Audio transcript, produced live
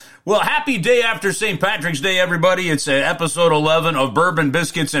Well, happy day after St. Patrick's Day, everybody. It's episode 11 of Bourbon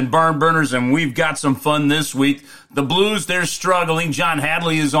Biscuits and Barn Burners, and we've got some fun this week. The Blues, they're struggling. John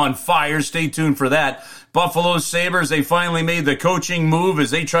Hadley is on fire. Stay tuned for that. Buffalo Sabres, they finally made the coaching move as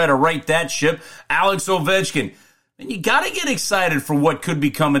they try to right that ship. Alex Ovechkin. And you got to get excited for what could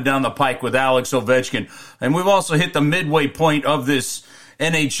be coming down the pike with Alex Ovechkin. And we've also hit the midway point of this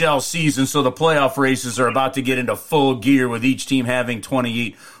NHL season, so the playoff races are about to get into full gear with each team having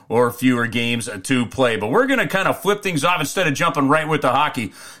 28 or fewer games to play. But we're going to kind of flip things off instead of jumping right with the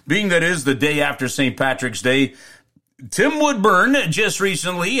hockey, being that is the day after St. Patrick's Day. Tim Woodburn just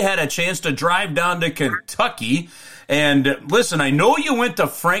recently had a chance to drive down to Kentucky. And listen, I know you went to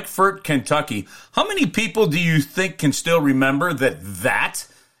Frankfurt, Kentucky. How many people do you think can still remember that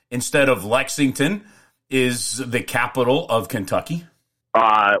instead of Lexington, is the capital of Kentucky?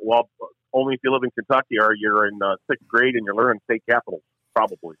 Well, only if you live in Kentucky or you're in sixth grade and you're learning state capitals,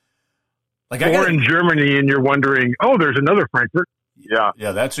 probably. Or in Germany and you're wondering, oh, there's another Frankfurt. Yeah.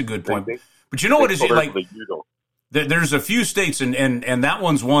 Yeah, that's a good point. But you know what is it like? There's a few states, and that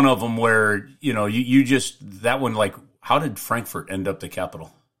one's one of them where, you know, you just, that one, like, how did Frankfurt end up the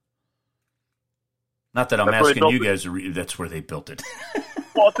capital? Not that I'm asking you guys, that's where they built it.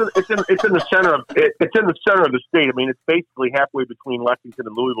 Well, it's in the center of the state. I mean, it's basically halfway between Lexington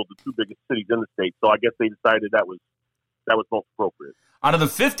and Louisville, the two biggest cities in the state. So I guess they decided that was most appropriate. Out of the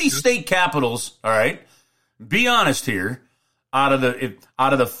 50 state capitals, all right, be honest here. Out of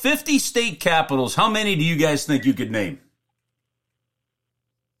the 50 state capitals, how many do you guys think you could name?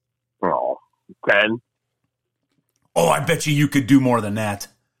 Oh, 10. Oh, I bet you could do more than that.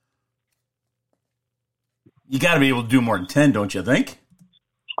 You got to be able to do more than 10, don't you think?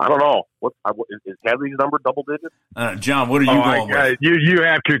 I don't know. Is Hadley's number double digits? John, what are you going with? You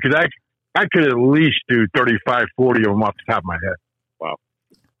have to, because I could at least do 35, 40 of them off the top of my head. Wow.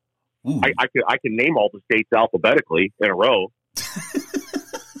 I can name all the states alphabetically in a row.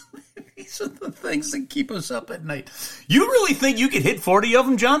 These are the things that keep us up at night. You really think you could hit 40 of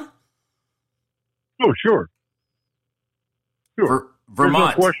them, John? Oh, sure.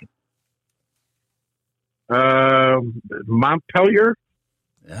 Vermont. No question. Montpelier.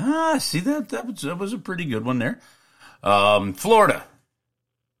 See that was a pretty good one there. Florida.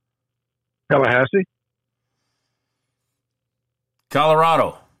 Tallahassee.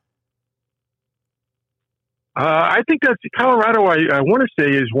 Colorado. I think that's Colorado. I want to say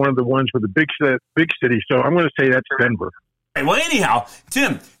is one of the ones with the big city. So I'm going to say that's Denver. Hey, well, anyhow,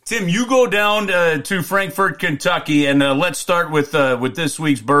 Tim, you go down to Frankfurt, Kentucky, and let's start with this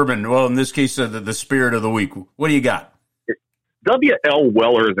week's bourbon. Well, in this case, the spirit of the week. What do you got? W.L.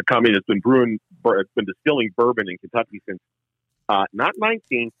 Weller is a company that's been distilling bourbon in Kentucky since not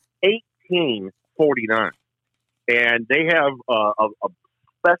 1849, and they have a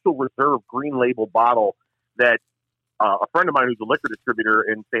special reserve green label bottle that a friend of mine who's a liquor distributor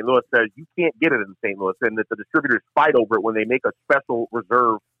in St. Louis says you can't get it in St. Louis, and that the distributors fight over it when they make a special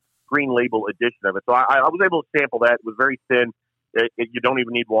reserve green label edition of it. So I was able to sample that. It was very thin. You don't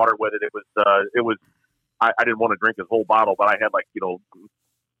even need water with it. It was. I didn't want to drink his whole bottle, but I had 2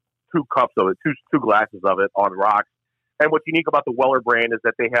 cups of it, two glasses of it on rocks. And what's unique about the Weller brand is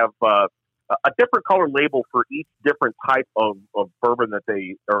that they have a different color label for each different type of bourbon that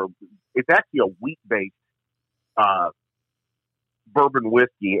it's actually a wheat-based bourbon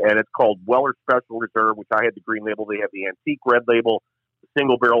whiskey, and it's called Weller Special Reserve, which I had the green label. They have the antique red label, the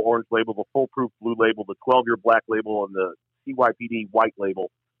single barrel orange label, the foolproof blue label, the 12-year black label, and the CYPD white label.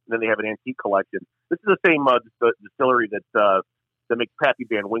 And then they have an antique collection. This is the same distillery that makes Pappy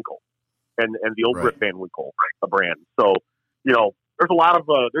Van Winkle and the old Rip Van Winkle brand. So, you know, there's a lot of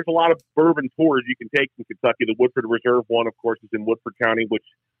bourbon tours you can take in Kentucky. The Woodford Reserve one, of course, is in Woodford County, which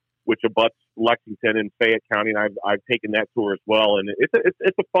abuts Lexington and Fayette County, and I've taken that tour as well. And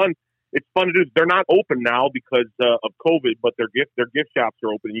it's fun to do. They're not open now because of COVID, but their gift shops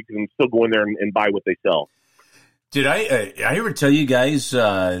are open. You can still go in there and buy what they sell. Did I ever tell you guys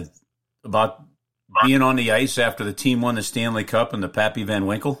about being on the ice after the team won the Stanley Cup and the Pappy Van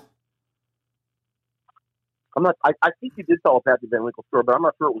Winkle? I think you did tell a Pappy Van Winkle story, but I'm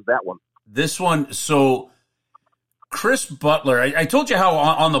not sure it was that one. This one, so Chris Butler, I told you how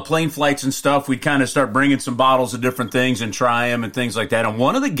on the plane flights and stuff, we'd kind of start bringing some bottles of different things and try them and things like that. And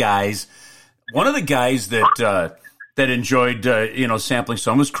one of the guys that enjoyed, sampling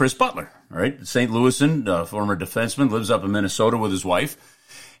some was Chris Butler, right? St. Louisan, former defenseman, lives up in Minnesota with his wife.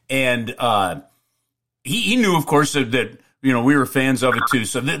 And he knew, of course, that we were fans of it too.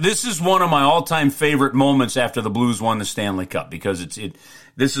 So this is one of my all-time favorite moments after the Blues won the Stanley Cup, because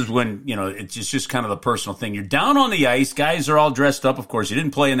this is when, it's just kind of the personal thing. You're down on the ice. Guys are all dressed up. Of course, he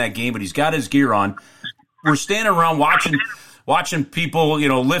didn't play in that game, but he's got his gear on. We're standing around watching people,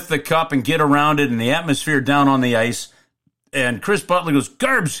 lift the cup and get around it, and the atmosphere down on the ice. And Chris Butler goes,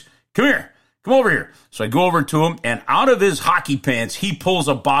 "Gerbs, come here. Come over here." So I go over to him, and out of his hockey pants, he pulls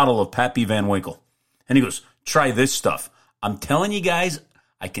a bottle of Pappy Van Winkle. And he goes, "Try this stuff." I'm telling you guys,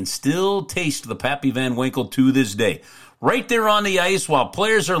 I can still taste the Pappy Van Winkle to this day. Right there on the ice while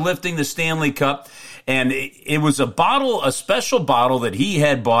players are lifting the Stanley Cup. And it was a special bottle that he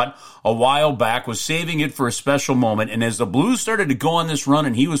had bought a while back, was saving it for a special moment. And as the Blues started to go on this run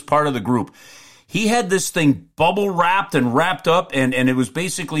and he was part of the group, he had this thing bubble wrapped and wrapped up, and it was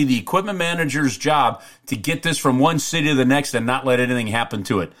basically the equipment manager's job to get this from one city to the next and not let anything happen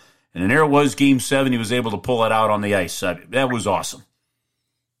to it. And there it was, Game 7. He was able to pull it out on the ice. That was awesome.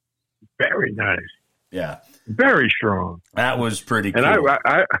 Very nice. Yeah. Very strong. That was pretty cool.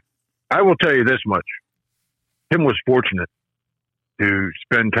 And I will tell you this much. Tim was fortunate to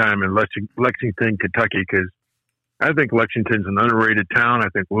spend time in Lexington, Kentucky, because I think Lexington's an underrated town. I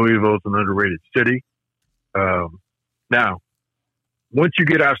think Louisville's an underrated city. Now, once you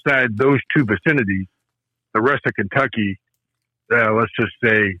get outside those two vicinities, the rest of Kentucky, let's just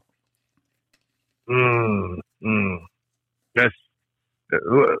say,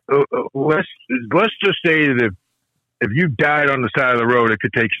 let's just say that if you died on the side of the road, it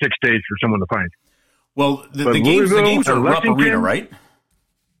could take 6 days for someone to find you. Well, the games are Rupp Arena, right?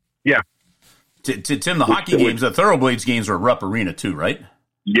 Yeah. Tim, the hockey games, the Thoroughblades games are Rupp Arena too, right?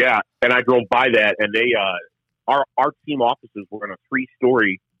 Yeah, and I drove by that, and they our team offices were in a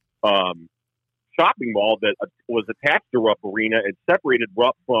 3-story shopping mall that was attached to Rupp Arena. It separated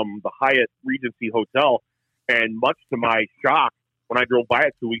Rupp from the Hyatt Regency Hotel, and much to my shock, when I drove by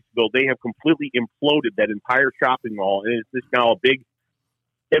it 2 weeks ago, they have completely imploded that entire shopping mall, and it's just now a big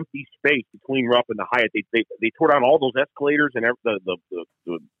empty space between Rupp and the Hyatt. They tore down all those escalators and the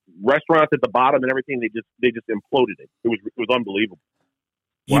restaurants at the bottom and everything. They just imploded it. It was unbelievable.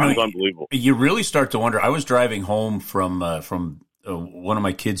 It was unbelievable. You really start to wonder. I was driving home from one of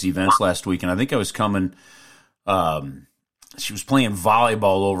my kids' events last week, and I think I was coming. She was playing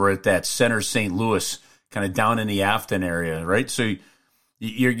volleyball over at that Center St. Louis, kind of down in the Afton area, right? So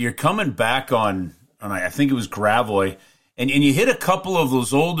you're coming back on I think it was Gravois, and you hit a couple of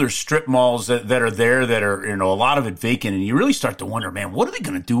those older strip malls that are there that are, a lot of it vacant, and you really start to wonder, man, what are they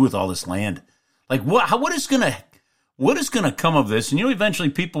going to do with all this land? Like what is going to come of this? And eventually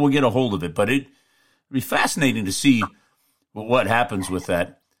people will get a hold of it, but it'd be fascinating to see what happens with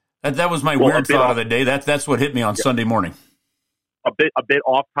that. That was my weird thought of the day. That's what hit me on Sunday morning. A bit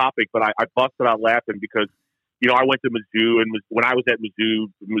off topic, but I busted out laughing because, I went to Mizzou, and when I was at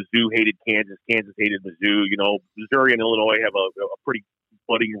Mizzou hated Kansas. Kansas hated Mizzou. Missouri and Illinois have a pretty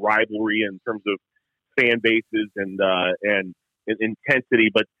budding rivalry in terms of fan bases and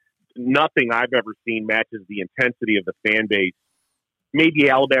intensity, but nothing I've ever seen matches the intensity of the fan base. Maybe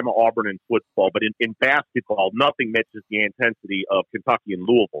Alabama, Auburn, and football, but in basketball, nothing matches the intensity of Kentucky and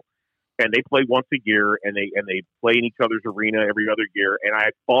Louisville. And they play once a year, and they play in each other's arena every other year. And I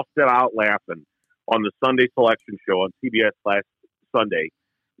busted out laughing on the Sunday selection show on CBS last Sunday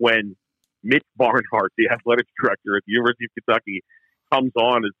when Mitch Barnhart, the athletics director at the University of Kentucky, comes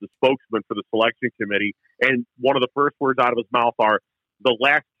on as the spokesman for the selection committee. And one of the first words out of his mouth are, "The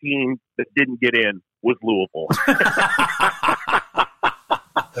last team that didn't get in was Louisville."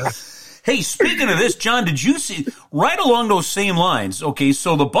 Hey, speaking of this, John, did you see, right along those same lines, okay,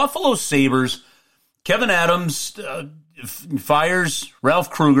 so the Buffalo Sabres, Kevin Adams fires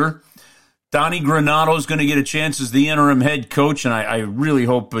Ralph Kruger. Donnie Granato is going to get a chance as the interim head coach, and I really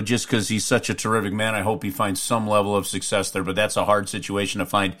hope, just because he's such a terrific man, I hope he finds some level of success there, but that's a hard situation to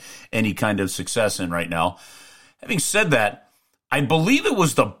find any kind of success in right now. Having said that, I believe it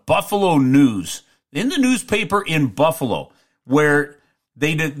was the Buffalo News, in the newspaper in Buffalo, where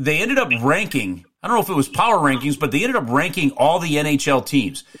they ended up ranking, I don't know if it was power rankings, but they ended up ranking all the NHL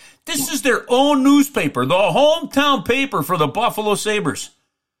teams. This is their own newspaper, the hometown paper for the Buffalo Sabres.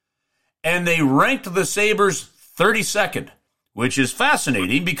 And they ranked the Sabres 32nd, which is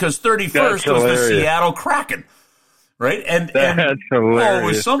fascinating because 31st was the Seattle Kraken, right? And that's hilarious. It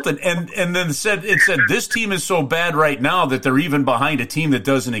was something. And then it said this team is so bad right now that they're even behind a team that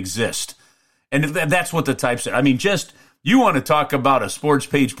doesn't exist. And that's what the type said. I mean, just you want to talk about a sports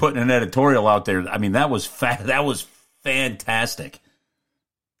page putting an editorial out there. I mean, that was fantastic.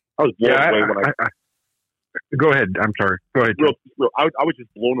 I was blown away when I go ahead. I'm sorry. Go ahead. I was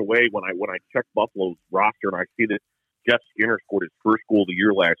just blown away when I checked Buffalo's roster and I see that Jeff Skinner scored his first goal of the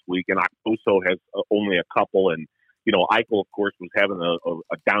year last week, and Octoso has only a couple. And, Eichel, of course, was having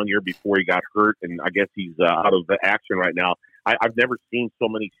a down year before he got hurt, and I guess he's out of the action right now. I've never seen so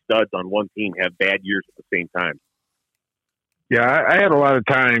many studs on one team have bad years at the same time. Yeah, I had a lot of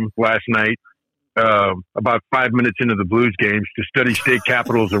time last night, about 5 minutes into the Blues games, to study state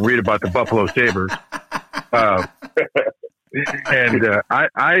capitals and read about the Buffalo Sabres. And I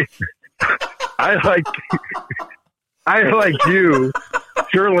like you,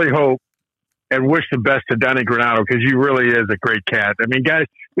 certainly hope and wish the best to Donnie Granato, because he really is a great cat. I mean, guys,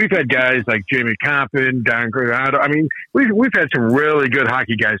 we've had guys like Jamie Compton, Don Granato. I mean, we've had some really good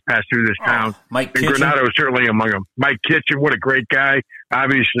hockey guys pass through this town. Mike and Kitchen. Granato is certainly among them. Mike Kitchen, what a great guy.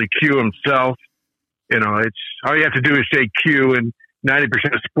 Obviously, Q himself. It's all you have to do is say Q, and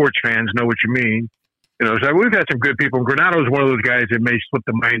 90% of sports fans know what you mean. So we've had some good people. Granato is one of those guys that may slip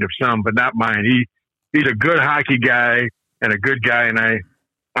the mind of some, but not mine. He's a good hockey guy and a good guy, and I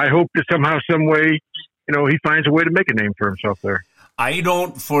hope that somehow, some way, he finds a way to make a name for himself there.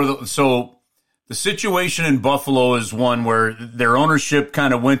 So the situation in Buffalo is one where their ownership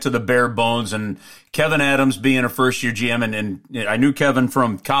kind of went to the bare bones, and Kevin Adams being a first-year GM, and I knew Kevin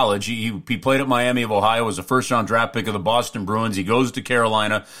from college. He played at Miami of Ohio, was a first-round draft pick of the Boston Bruins. He goes to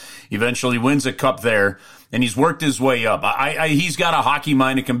Carolina, eventually wins a cup there, and he's worked his way up. He's got a hockey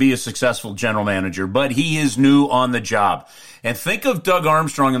mind and can be a successful general manager, but he is new on the job. And think of Doug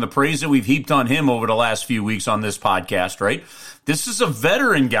Armstrong and the praise that we've heaped on him over the last few weeks on this podcast, right? This is a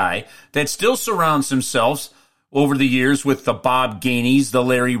veteran guy that still surrounds himself over the years with the Bob Gainey's, the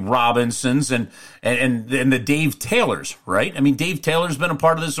Larry Robinsons, and the Dave Taylors, right? I mean, Dave Taylor's been a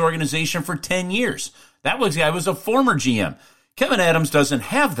part of this organization for 10 years. That guy was a former GM. Kevin Adams doesn't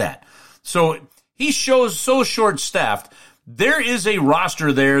have that. So he shows so short-staffed. There is a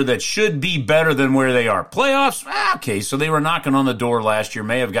roster there that should be better than where they are. Playoffs? Okay, so they were knocking on the door last year,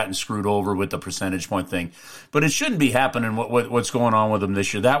 may have gotten screwed over with the percentage point thing. But it shouldn't be happening what's going on with them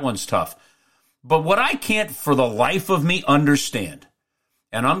this year. That one's tough. But what I can't for the life of me understand,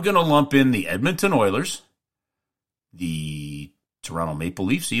 and I'm going to lump in the Edmonton Oilers, the Toronto Maple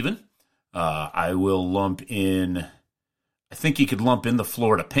Leafs even. I will lump in, I think you could lump in the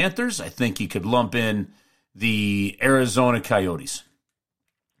Florida Panthers. I think you could lump in the Arizona Coyotes.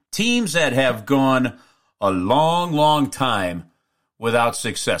 Teams that have gone a long, long time without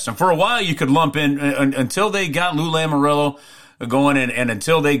success. And for a while you could lump in, until they got Lou Lamoriello going and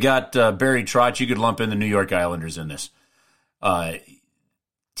until they got Barry Trotz, you could lump in the New York Islanders in this.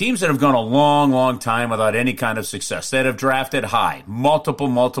 Teams that have gone a long, long time without any kind of success, that have drafted high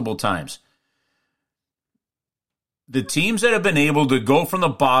multiple times. The teams that have been able to go from the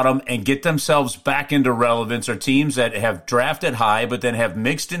bottom and get themselves back into relevance are teams that have drafted high, but then have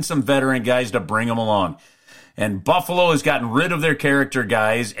mixed in some veteran guys to bring them along. And Buffalo has gotten rid of their character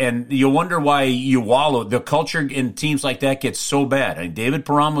guys, and you wonder why you wallow. The culture in teams like that gets so bad. I mean, David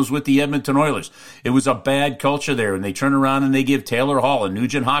Perron was with the Edmonton Oilers. It was a bad culture there, and they turn around and they give Taylor Hall and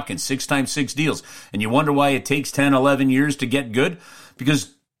Nugent Hopkins 6x6 deals. And you wonder why it takes 10, 11 years to get good?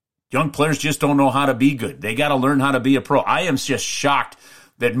 Because young players just don't know how to be good. They got to learn how to be a pro. I am just shocked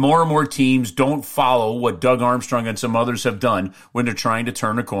that more and more teams don't follow what Doug Armstrong and some others have done when they're trying to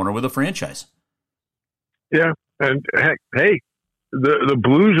turn a corner with a franchise. Yeah, and heck, hey, the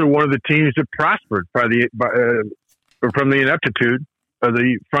Blues are one of the teams that prospered from the ineptitude of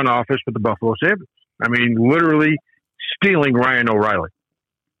the front office with the Buffalo Sabres. I mean, literally stealing Ryan O'Reilly.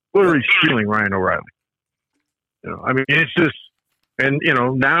 I mean, it's just. And,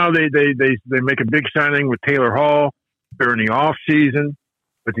 now they make a big signing with Taylor Hall during the off season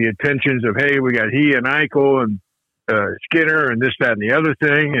with the intentions of, hey, we got he and Eichel and Skinner and this, that, and the other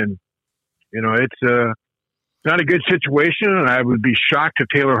thing. And, it's not a good situation. And I would be shocked if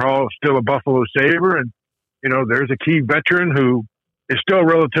Taylor Hall is still a Buffalo Sabre. And, there's a key veteran who is still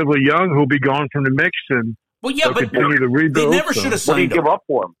relatively young who'll be gone from the mix. And continue to rebuild. They never should have signed him. What do you give up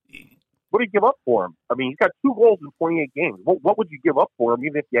for him? What do you give up for him? I mean, he's got 2 goals in 28 games. What would you give up for him,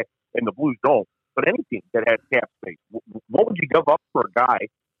 even if you, and the Blues don't, but any team that has cap space? What would you give up for a guy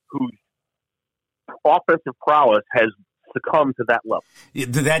whose offensive prowess has succumbed to that level?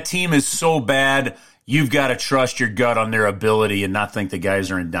 That team is so bad, you've got to trust your gut on their ability and not think the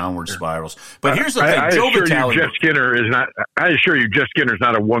guys are in downward spirals. But here's the thing. I assure you, Jeff Skinner is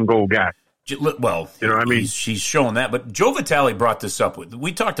not a 1-goal guy. Well, he's shown that. But Joe Vitale brought this up.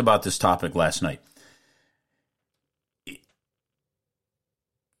 We talked about this topic last night.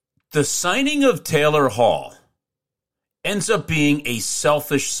 The signing of Taylor Hall ends up being a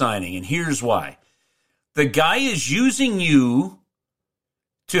selfish signing, and here's why. The guy is using you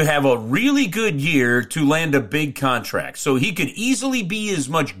to have a really good year to land a big contract. So he could easily be as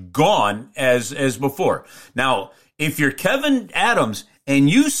much gone as before. Now, if you're Kevin Adams and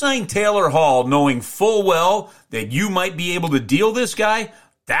you sign Taylor Hall knowing full well that you might be able to deal this guy,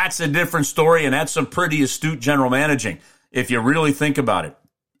 that's a different story, and that's some pretty astute general managing, if you really think about it.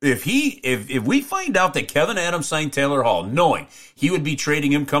 If we find out that Kevin Adams signed Taylor Hall knowing he would be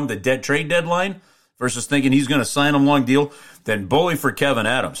trading him come the trade deadline versus thinking he's going to sign him long deal, then bully for Kevin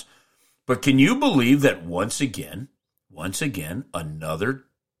Adams. But can you believe that once again, another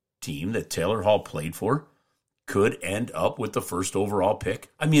team that Taylor Hall played for could end up with the first overall pick?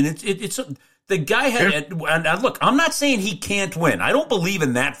 I mean, the guy had, and look, I'm not saying he can't win. I don't believe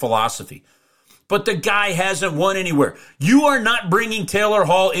in that philosophy. But the guy hasn't won anywhere. You are not bringing Taylor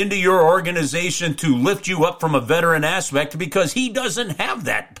Hall into your organization to lift you up from a veteran aspect because he doesn't have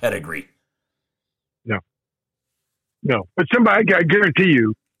that pedigree. No. But somebody, I guarantee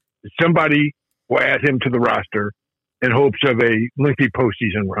you, somebody will add him to the roster in hopes of a lengthy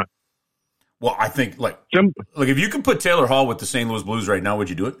postseason run. Well, I think, if you could put Taylor Hall with the St. Louis Blues right now, would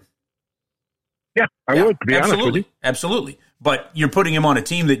you do it? Yeah, I would, to be honest with you. Absolutely. But you're putting him on a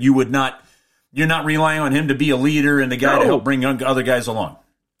team that you would not, you're not relying on him to be a leader and the guy to help bring other guys along.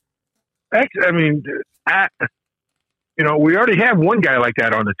 I mean, we already have one guy like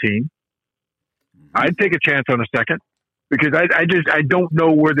that on the team. I'd take a chance on a second because I don't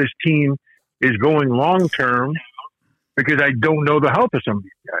know where this team is going long term because I don't know the health of some of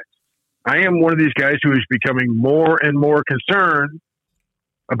these guys. I am one of these guys who is becoming more and more concerned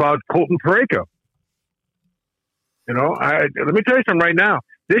about Colton Parayko. Let me tell you something right now.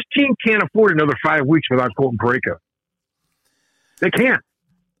 This team can't afford another 5 weeks without Colton Parayko. They can't.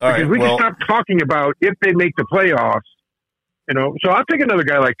 Because we can stop talking about if they make the playoffs. So I'll take another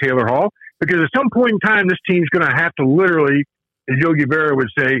guy like Taylor Hall because at some point in time, this team's going to have to literally, as Yogi Berra would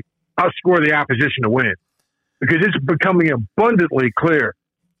say, outscore the opposition to win. Because it's becoming abundantly clear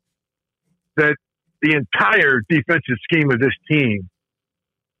that the entire defensive scheme of this team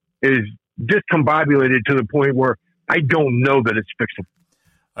is discombobulated to the point where I don't know that it's fixable.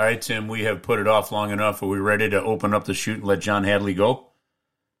 All right, Tim, we have put it off long enough. Are we ready to open up the chute and let John Hadley go?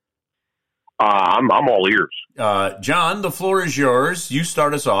 I'm all ears. John, the floor is yours. You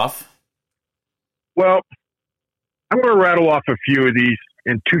start us off. Well, I'm going to rattle off a few of these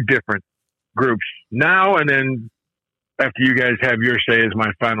in two different groups now and then after you guys have your say as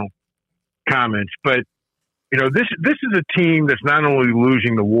my final comments. But, this is a team that's not only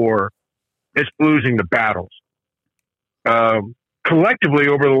losing the war, it's losing the battles. Collectively,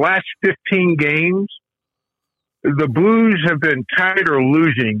 over the last 15 games, the Blues have been tied or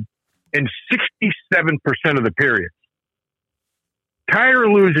losing in 67% of the periods. Tied or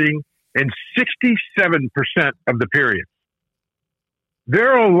losing in 67% of the periods.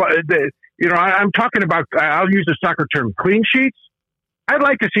 I'm talking about, I'll use the soccer term, clean sheets. I'd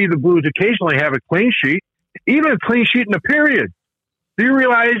like to see the Blues occasionally have a clean sheet, even a clean sheet in a period. Do you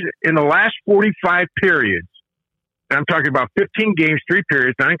realize in the last 45 periods, and I'm talking about 15 games, 3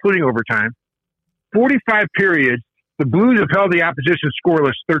 periods, not including overtime, 45 periods, the Blues have held the opposition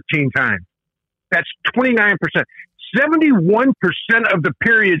scoreless 13 times. That's 29%. 71% of the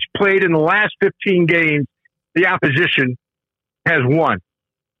periods played in the last 15 games, the opposition has won.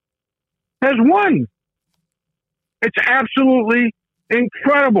 Has won. It's absolutely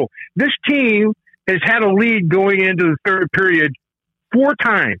incredible. This team has had a lead going into the third period 4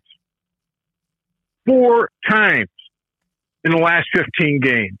 times. 4 times in the last 15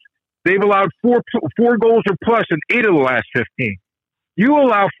 games. They've allowed 4 goals or plus in 8 of the last 15. You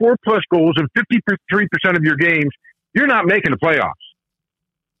allow 4+ goals in 53% of your games, you're not making the playoffs.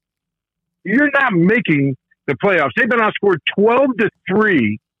 You're not making the playoffs. They've been outscored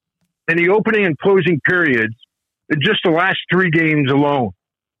 12-3 in the opening and closing periods in just the last 3 games alone.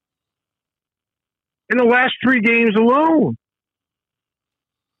 In the last 3 games alone.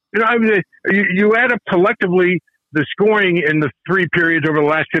 You add up collectively the scoring in the 3 periods over the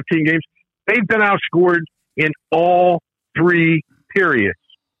last 15 games. They've been outscored in all 3 periods.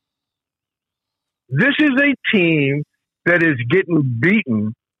 This is a team that is getting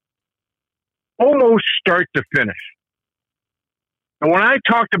beaten almost start to finish. And when I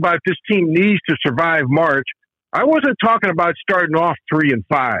talked about this team needs to survive March, I wasn't talking about starting off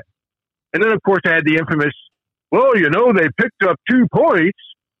 3-5. And then, of course, I had the infamous, they picked up 2 points,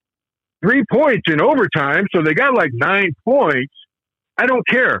 3 points in overtime, so they got like 9 points. I don't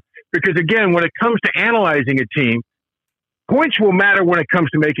care. Because, again, when it comes to analyzing a team, points will matter when it comes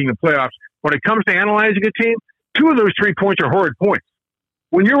to making the playoffs. When it comes to analyzing a team, 2 of those 3 points are horrid points.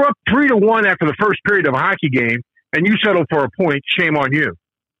 When you're up 3-1 after the first period of a hockey game and you settle for a point, shame on you.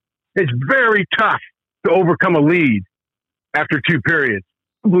 It's very tough to overcome a lead after 2 periods.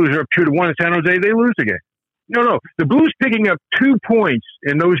 The Blues are up 2-1 in San Jose. They lose the game. No. The Blues picking up 2 points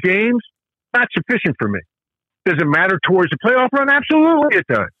in those games, not sufficient for me. Does it matter towards the playoff run? Absolutely it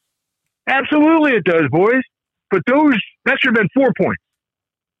does. Absolutely it does, boys. But that should have been 4 points.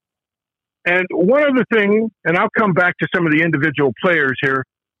 And one other thing, and I'll come back to some of the individual players here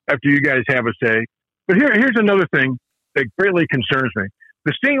after you guys have a say. But here's another thing that greatly concerns me.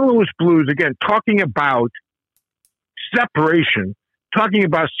 The St. Louis Blues, again, talking about separation, talking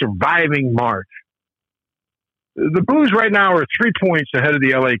about surviving March. The Blues right now are 3 points ahead of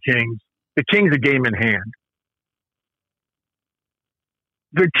the LA Kings. The Kings a game in hand.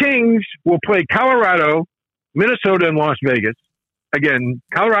 The Kings will play Colorado, Minnesota, and Las Vegas. Again,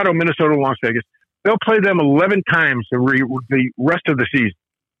 Colorado, Minnesota, and Las Vegas. They'll play them 11 times the rest of the season.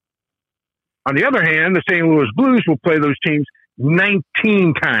 On the other hand, the St. Louis Blues will play those teams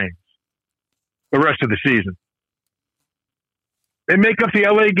 19 times the rest of the season. They make up the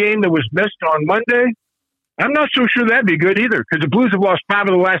LA game that was missed on Monday. I'm not so sure that'd be good either, because the Blues have lost 5 of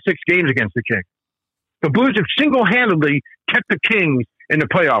the last 6 games against the Kings. The Blues have single-handedly kept the Kings in the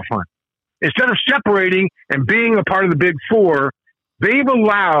playoff hunt. Instead of separating and being a part of the Big Four, they've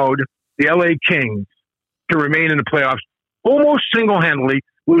allowed the LA Kings to remain in the playoffs almost single-handedly,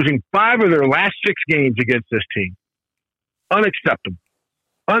 losing 5 of their last 6 games against this team. Unacceptable.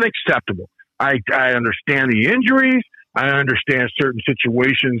 Unacceptable. I understand the injuries. I understand certain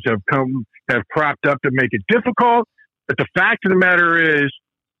situations have cropped up to make it difficult. But the fact of the matter is,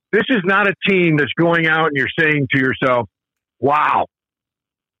 this is not a team that's going out and you're saying to yourself, wow,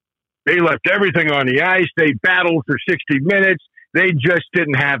 they left everything on the ice. They battled for 60 minutes. They just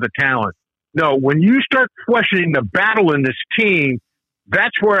didn't have the talent. No, when you start questioning the battle in this team,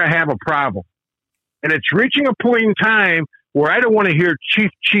 that's where I have a problem. And it's reaching a point in time where I don't want to hear chief.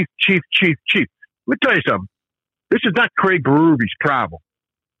 Let me tell you something. This is not Craig Berube's problem.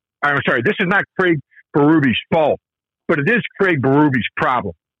 I'm sorry, this is not Craig Berube's fault, but it is Craig Berube's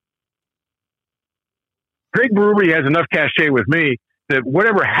problem. Craig Berube has enough cachet with me that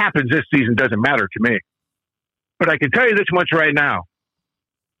whatever happens this season doesn't matter to me. But I can tell you this much right now.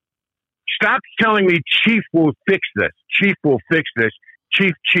 Stop telling me Chief will fix this. Chief will fix this.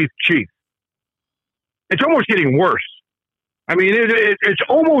 Chief. It's almost getting worse. I mean, it's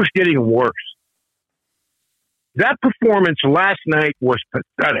almost getting worse. That performance last night was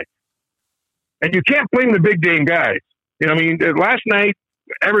pathetic. And you can't blame the big game guys. You know, I mean, last night,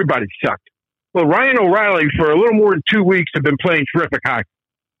 everybody sucked. Well, Ryan O'Reilly, for a little more than 2 weeks, have been playing terrific hockey.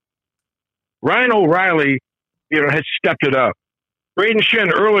 Ryan O'Reilly, has stepped it up. Braden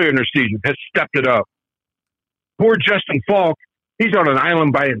Shen earlier in the season has stepped it up. Poor Justin Falk, he's on an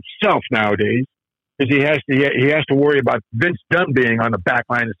island by himself nowadays because he has to worry about Vince Dunn being on the back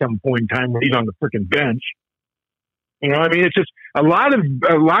line at some point in time when he's on the freaking bench. It's just a lot of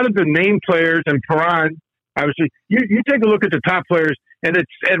the name players and Perron. Obviously, you take a look at the top players, and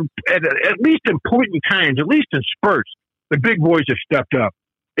it's at least in point in times, at least in spurts, the big boys have stepped up.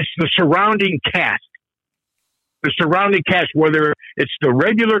 It's the surrounding cast. The surrounding cast, whether it's the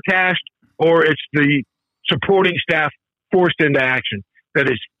regular cast or it's the supporting staff forced into action, that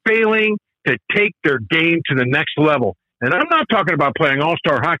is failing to take their game to the next level. And I'm not talking about playing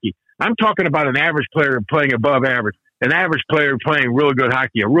all-star hockey. I'm talking about an average player playing above average, an average player playing real good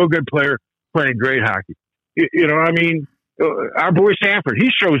hockey, a real good player playing great hockey. Our boy Sanford, he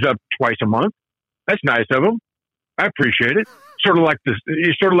shows up twice a month. That's nice of him. I appreciate it. He's sort of like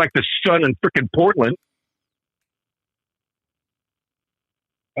the sun in frickin' Portland.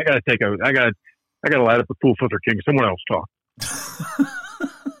 I gotta light up the Pool Filter King. Someone else talk.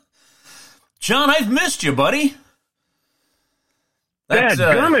 John, I've missed you, buddy.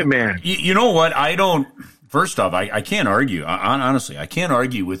 Dadgummit, man. You know what? First off, I can't argue. Honestly, I can't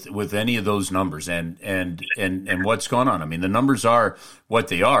argue with any of those numbers and what's going on. I mean, the numbers are what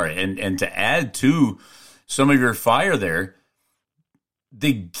they are. And to add to some of your fire there,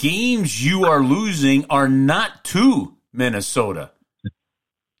 the games you are losing are not to Minnesota,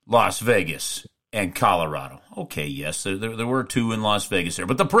 Las Vegas, and Colorado. Okay, yes, there were 2 in Las Vegas there.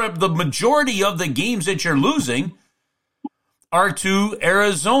 But the majority of the games that you're losing are to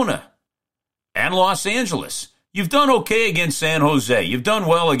Arizona and Los Angeles. You've done okay against San Jose. You've done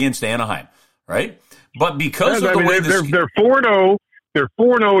well against Anaheim, right? But because of the way they're 4-0, they're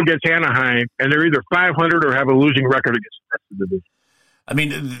 4-0 against Anaheim, and they're either 500 or have a losing record against the rest of the division. I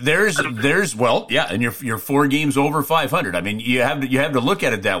mean, and you're 4 games over 500. I mean, you have to look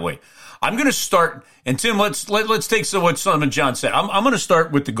at it that way. I'm going to start, and Tim, let's take what Son and John said. I'm going to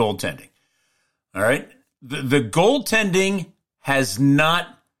start with the goaltending. All right, the goaltending has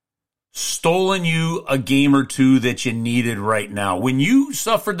not stolen you a game or two that you needed right now? When you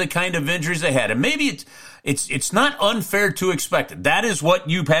suffered the kind of injuries they had, and maybe it's not unfair to expect it. That is what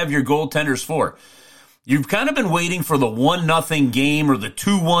you have your goaltenders for. You've kind of been waiting for the 1-0 game or the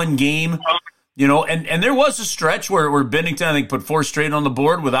 2-1 game, and there was a stretch where Bennington, I think, put 4 straight on the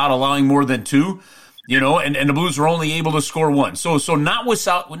board without allowing more than 2. And the Blues were only able to score 1. So not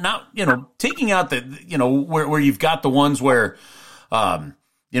taking out where you've got the ones where,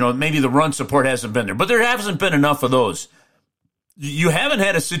 maybe the run support hasn't been there, but there hasn't been enough of those. You haven't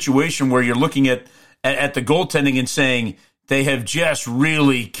had a situation where you're looking at the goaltending and saying they have just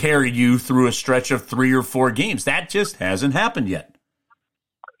really carried you through a stretch of 3 or 4 games. That just hasn't happened yet.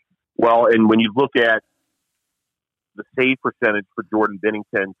 Well, and when you look at the save percentage for Jordan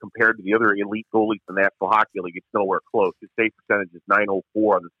Binnington compared to the other elite goalies in the National Hockey League, it's nowhere close. His save percentage is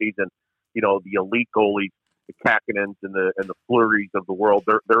 .904 on the season. The elite goalies, the Kakkonens and the Fleuries of the world,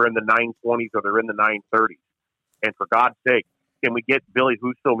 they're in the 920s or they're in the 930s. And for God's sake, can we get Billy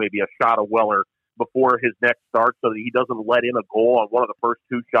Husso maybe a shot of Weller before his next start so that he doesn't let in a goal on one of the first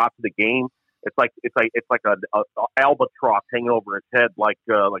 2 shots of the game? It's like an albatross hanging over his head, like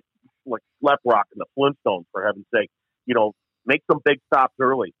Sleprock and the Flintstones, for heaven's sake. Make some big stops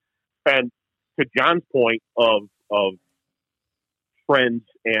early. And to John's point of trends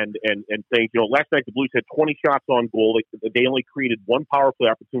and things, last night the Blues had 20 shots on goal. They only created 1 power play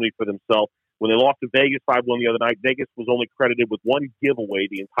opportunity for themselves. When they lost to Vegas 5-1 the other night, Vegas was only credited with 1 giveaway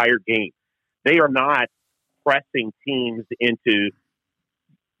the entire game. They are not pressing teams into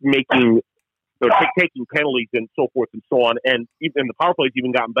taking penalties and so forth and so on, and even the power play's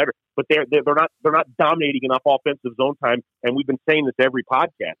even gotten better. But they're not dominating enough offensive zone time. And we've been saying this every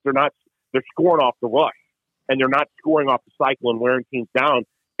podcast. They're scoring off the rush, and they're not scoring off the cycle and wearing teams down.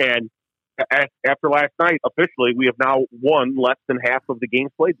 And after last night, officially, we have now won less than half of the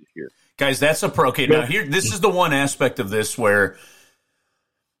games played this year. Guys, that's okay. Now here, this is the one aspect of this where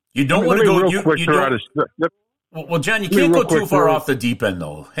you don't want to go. Well, John, you can't go too far off the deep end,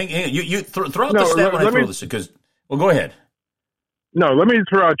 though. Hang on. You throw out the stat when I throw this, because, well, go ahead. No, let me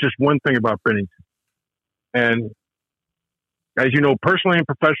throw out just one thing about Bennington. And as you know, personally and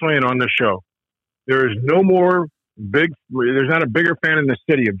professionally and on this show, there's not a bigger fan in the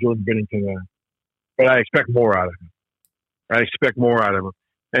city of Jordan Bennington than I am. But I expect more out of him.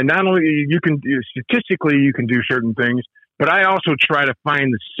 And not only statistically you can do certain things, but I also try to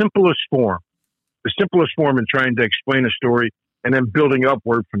find the simplest form in trying to explain a story and then building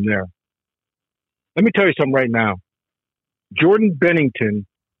upward from there. Let me tell you something right now. Jordan Bennington,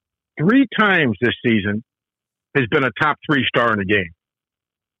 3 times this season, has been a top 3 star in a game.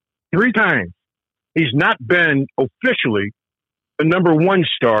 3 times. He's not been officially the number 1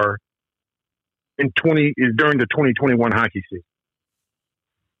 star during the 2021 hockey season.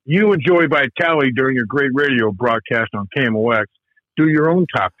 You enjoy Vitale during your great radio broadcast on KMOX. Do your own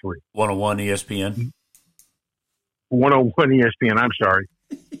top 3. 101 ESPN. 101 ESPN. I'm sorry.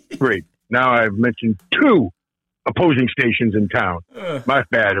 Great. Now I've mentioned 2 opposing stations in town. My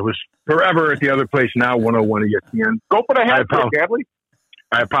bad. It was forever at the other place. Now 101 ESPN. Go for the hat trick, Hadley.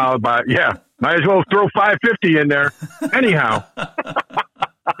 I apologize. Yeah. Might as well throw 550 in there. Anyhow,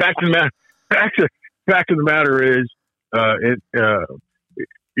 fact of the matter is,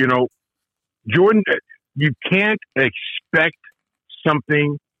 Jordan, you can't expect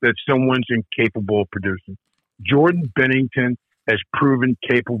something that someone's incapable of producing. Jordan Bennington has proven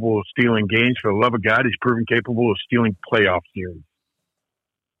capable of stealing games. For the love of God, he's proven capable of stealing playoff series.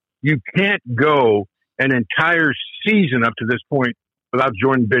 You can't go an entire season up to this point without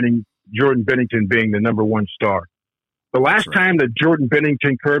Jordan Bennington being the number 1 star. The last time that Jordan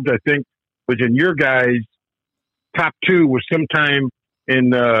Bennington curbed, I think, was in your guys' top 2 was sometime in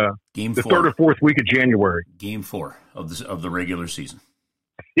the 3rd or 4th week of January. Game 4 of the regular season.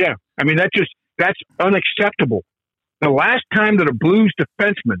 Yeah. I mean, that's unacceptable. The last time that a Blues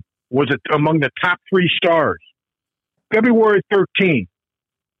defenseman was among the top 3 stars, February 13th,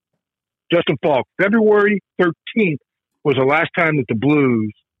 Justin Falk, February 13th was the last time that the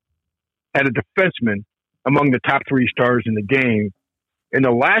Blues had a defenseman among the top 3 stars in the game. In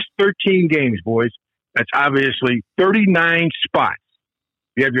the last 13 games, boys, that's obviously 39 spots.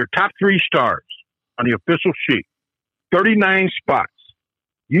 You have your top 3 stars on the official sheet, 39 spots.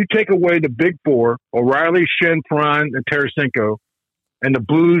 You take away the big 4, O'Reilly, Schenn, Perron, and Tarasenko, and the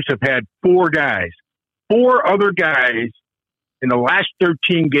Blues have had 4 other guys in the last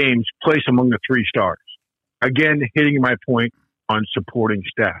 13 games place among the 3 stars. Again, hitting my point on supporting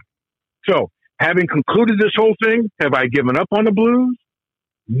staff. So, having concluded this whole thing, have I given up on the Blues?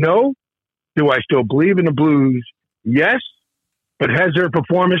 No. Do I still believe in the Blues? Yes. But has their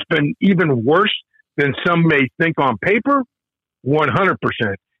performance been even worse than some may think on paper? 100%.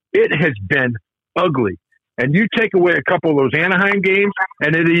 It has been ugly. And you take away a couple of those Anaheim games,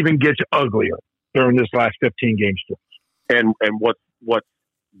 and it even gets uglier during this last 15 game stretch. And what's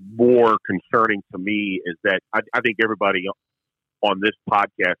more concerning to me is that I think everybody on this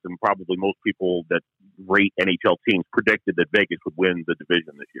podcast and probably most people that rate NHL teams predicted that Vegas would win the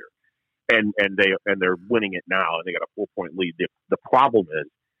division this year. And they're winning it now, and they got a 4-point lead. The problem is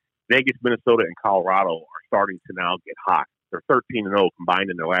Vegas, Minnesota, and Colorado are starting to now get hot. They're 13-0 combined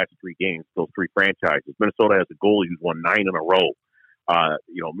in their last 3 games, those 3 franchises. Minnesota has a goalie who's won 9 in a row.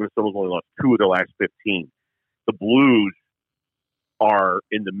 Minnesota's only lost 2 of their last 15. The Blues are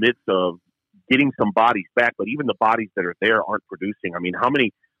in the midst of getting some bodies back, but even the bodies that are there aren't producing. I mean, how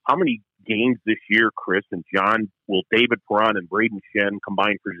many games this year, Chris and John, will David Perron and Braden Shen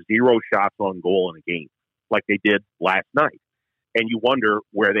combine for 0 shots on goal in a game like they did last night? And you wonder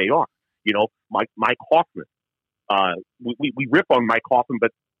where they are. Mike Hoffman. We rip on Mike Hoffman,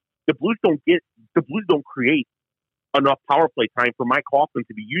 but the Blues don't create enough power play time for Mike Hoffman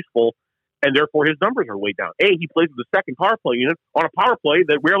to be useful, and therefore his numbers are way down. He plays with the second power play unit on a power play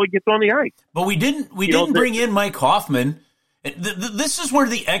that rarely gets on the ice. But we didn't bring in Mike Hoffman. This is where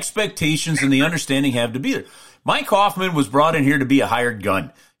the expectations and the understanding have to be there. Mike Hoffman was brought in here to be a hired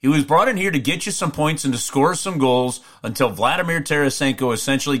gun. He was brought in here to get you some points and to score some goals until Vladimir Tarasenko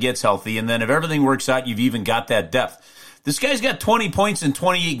essentially gets healthy. And then if everything works out, you've even got that depth. This guy's got 20 points in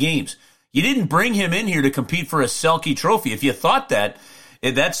 28 games. You didn't bring him in here to compete for a Selke trophy. If you thought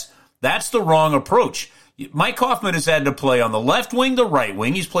that's the wrong approach. Mike Hoffman has had to play on the left wing, the right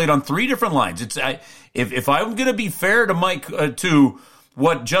wing. He's played on 3 different lines. If I'm going to be fair to Mike, to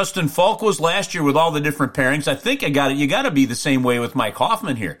what Justin Falk was last year with all the different pairings, I think you got to be the same way with Mike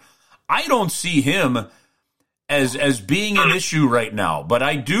Hoffman here. I don't see him as being an issue right now, but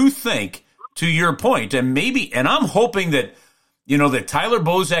I do think, to your point, and I'm hoping that that Tyler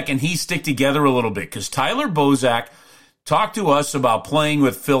Bozak and he stick together a little bit, because Tyler Bozak talked to us about playing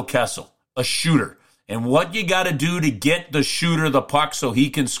with Phil Kessel, a shooter, and what you got to do to get the shooter the puck so he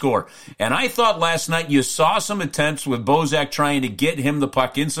can score. And I thought last night you saw some attempts with Bozak trying to get him the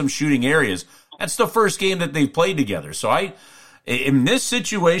puck in some shooting areas. That's the first game that they've played together. So in this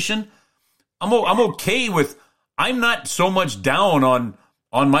situation, I'm okay with. I'm not so much down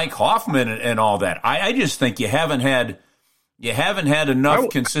on Mike Hoffman and all that. I just think you haven't had enough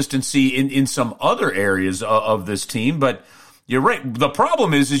consistency in some other areas of this team. But you're right. The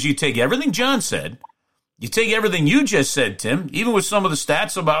problem is you take everything John said. You take everything you just said, Tim, even with some of the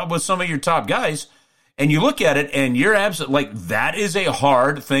stats with some of your top guys, and you look at it, and you're absolutely that is a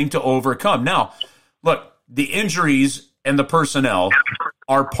hard thing to overcome. Now, look, the injuries and the personnel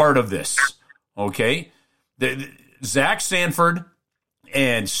are part of this, okay? Zach Sanford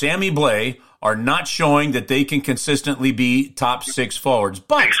and Sammy Blais are not showing that they can consistently be top 6 forwards.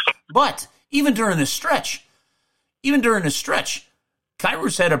 But even during this stretch,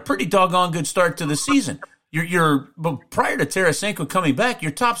 Kyrous had a pretty doggone good start to the season. But prior to Tarasenko coming back,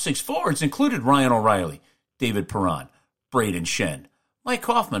 your top 6 forwards included Ryan O'Reilly, David Perron, Braden Shen, Mike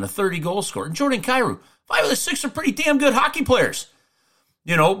Hoffman, a 30-goal scorer, and Jordan Kyrou. 5 of the 6 are pretty damn good hockey players.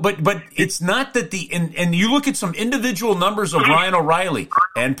 But it's not that and you look at some individual numbers of Ryan O'Reilly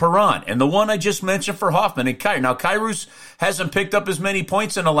and Perron and the one I just mentioned for Hoffman and Kyrou. Now, Kyrou hasn't picked up as many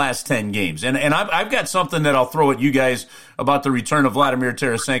points in the last 10 games. And I've got something that I'll throw at you guys about the return of Vladimir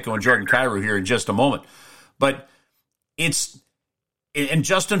Tarasenko and Jordan Kyrou here in just a moment. But and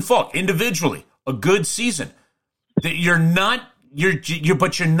Justin Falk, individually, a good season. But you're not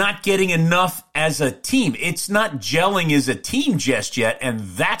getting enough as a team. It's not gelling as a team just yet, and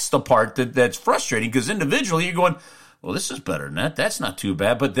that's the part that's frustrating, because individually you're going, well, this is better than that. That's not too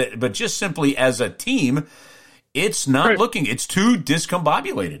bad. But just simply as a team, it's not looking. It's too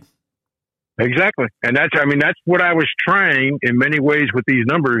discombobulated. Exactly, and that's what I was trying in many ways with these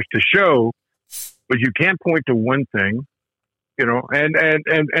numbers to show. But you can't point to one thing,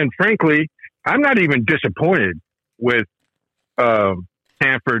 and frankly, I'm not even disappointed with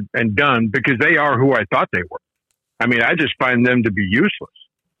Sanford and Dunn, because they are who I thought they were. I just find them to be useless.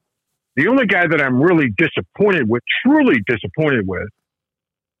 The only guy that I'm really truly disappointed with,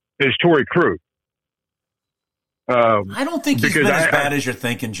 is Torrey Krug. I don't think he's been as bad as you're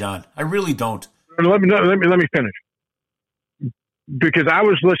thinking, John. I really don't. Let me finish. Because I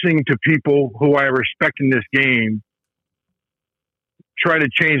was listening to people who I respect in this game try to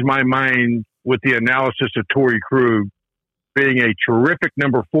change my mind with the analysis of Torrey Krug being a terrific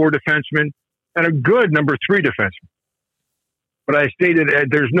number 4 defenseman and a good number 3 defenseman. But I stated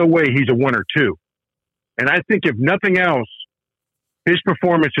there's no way he's a 1 or 2. And I think if nothing else, his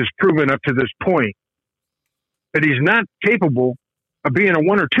performance has proven up to this point that he's not capable of being a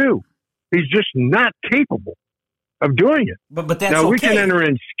 1 or 2. He's just not capable of doing it. But that's now, okay. we can enter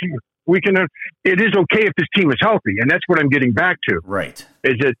in. It is okay if this team is healthy, and that's what I'm getting back to. Right.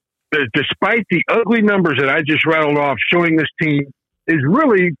 Is that despite the ugly numbers that I just rattled off, showing this team is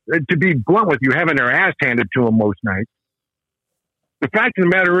really, to be blunt with you, having their ass handed to them most nights. The fact of the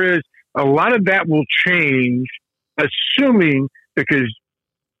matter is, a lot of that will change, assuming, because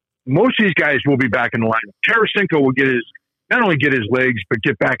most of these guys will be back in the lineup. Tarasenko will not only get his legs, but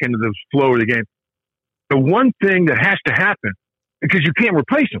get back into the flow of the game. The one thing that has to happen, because you can't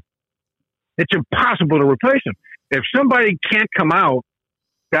replace him. It's impossible to replace him. If somebody can't come out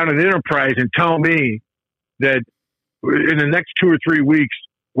down at Enterprise and tell me that in the next 2 or 3 weeks,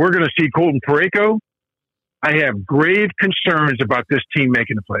 we're going to see Colton Parayko, I have grave concerns about this team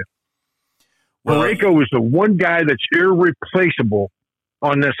making the playoffs. Well, Parayko is the one guy that's irreplaceable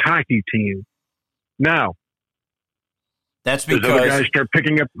on this hockey team. Now, that's because other guys start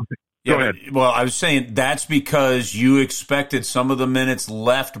picking up. Go ahead. Well, I was saying that's because you expected some of the minutes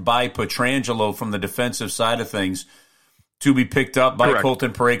left by Pietrangelo from the defensive side of things to be picked up by Correct.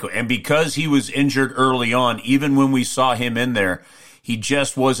 Colton Parayko. And because he was injured early on, even when we saw him in there, he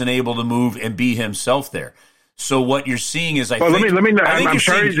just wasn't able to move and be himself there. So what you're seeing is, I'm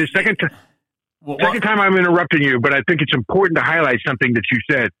sorry, the second time I'm interrupting you, but I think it's important to highlight something that you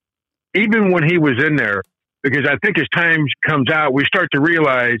said. Even when he was in there, because I think as time comes out, we start to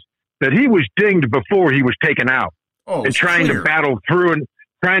realize that he was dinged before he was taken out, and trying to battle through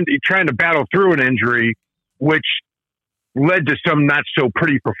an injury, which led to some not so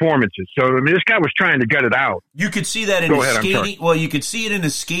pretty performances. So I mean, this guy was trying to gut it out. You could see that in his skating. Well, you could see it in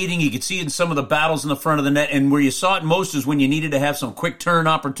his skating. You could see it in some of the battles in the front of the net. And where you saw it most is when you needed to have some quick turn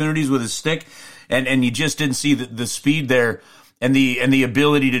opportunities with his stick, and you just didn't see the speed there and the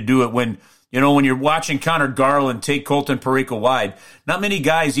ability to do it when. When you're watching Connor Garland take Colton Parayko wide, not many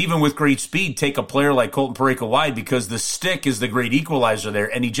guys, even with great speed, take a player like Colton Parayko wide because the stick is the great equalizer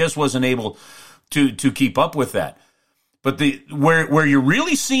there, and he just wasn't able to keep up with that. But where you're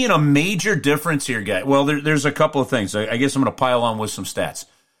really seeing a major difference here, guy. Well, there's a couple of things. I guess I'm going to pile on with some stats.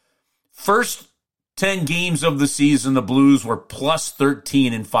 First 10 games of the season, the Blues were plus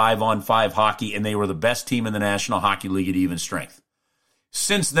 13 in 5-on-5 hockey, and they were the best team in the National Hockey League at even strength.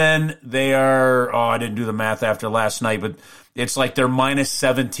 Since then, they are, I didn't do the math after last night, but it's like they're minus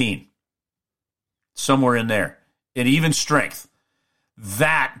 17. Somewhere in there. In even strength.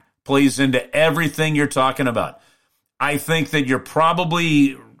 That plays into everything you're talking about. I think that you're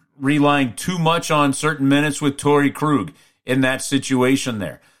probably relying too much on certain minutes with Torrey Krug in that situation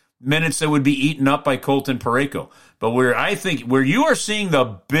there. Minutes that would be eaten up by Colton Parayko. But where you are seeing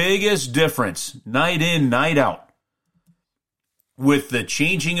the biggest difference, night in, night out, with the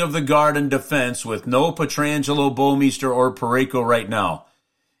changing of the guard and defense, with no Pietrangelo, Bouwmeester, or Parayko right now,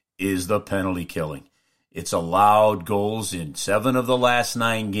 is the penalty killing. It's allowed goals in 7 of the last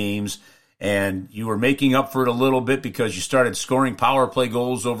 9 games, and you were making up for it a little bit because you started scoring power play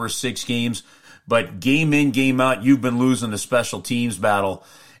goals over 6 games, but game in, game out, you've been losing the special teams battle,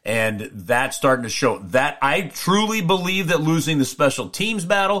 and that's starting to show. That I truly believe that losing the special teams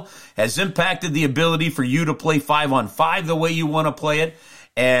battle has impacted the ability for you to play 5-on-5 the way you want to play it.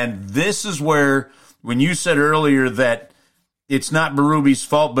 And this is where, when you said earlier that it's not Berube's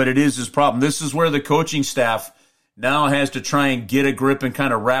fault, but it is his problem, this is where the coaching staff now has to try and get a grip and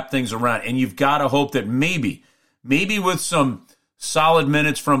kind of wrap things around. And you've got to hope that maybe with some solid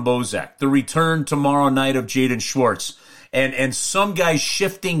minutes from Bozak, the return tomorrow night of Jaden Schwartz, and some guys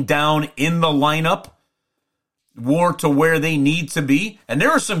shifting down in the lineup more to where they need to be. And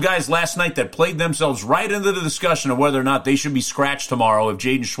there were some guys last night that played themselves right into the discussion of whether or not they should be scratched tomorrow if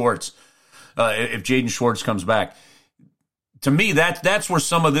Jaden Schwartz comes back. To me, that's where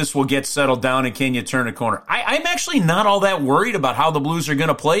some of this will get settled down, and can you turn a corner? I'm actually not all that worried about how the Blues are going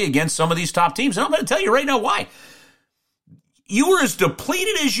to play against some of these top teams. And I'm going to tell you right now why. You were as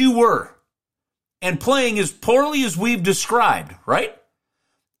depleted as you were and playing as poorly as we've described, right?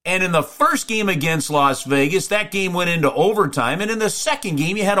 And in the first game against Las Vegas, that game went into overtime. And in the second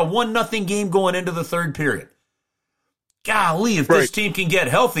game, you had a 1-0 game going into the third period. Golly, if this team can get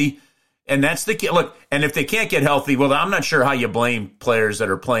healthy, and that's the key. Look, and if they can't get healthy, well, I'm not sure how you blame players that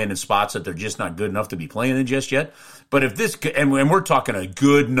are playing in spots that they're just not good enough to be playing in just yet. But if this, and we're talking a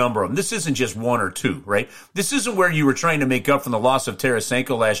good number of them, this isn't just 1 or 2, right? This isn't where you were trying to make up from the loss of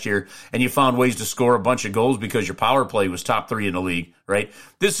Tarasenko last year and you found ways to score a bunch of goals because your power play was top 3 in the league, right?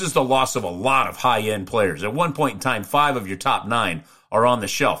 This is the loss of a lot of high-end players. At one point in time, 5 of your top 9 are on the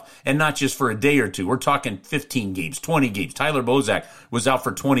shelf, and not just for a day or two. We're talking 15 games, 20 games. Tyler Bozak was out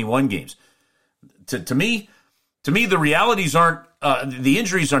for 21 games. To me, the realities aren't, the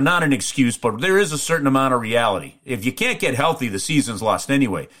injuries are not an excuse, but there is a certain amount of reality. If you can't get healthy, the season's lost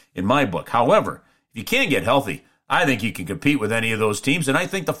anyway, in my book. However, if you can't get healthy, I think you can compete with any of those teams, and I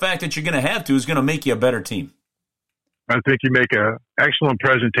think the fact that you're going to have to is going to make you a better team. I think you make an excellent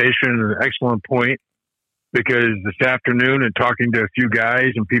presentation and an excellent point, because this afternoon and talking to a few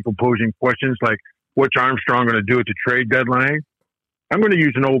guys and people posing questions like, what's Armstrong going to do at the trade deadline? I'm going to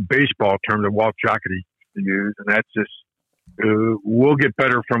use an old baseball term that Walt Jocketty used to use, and that's just, we'll get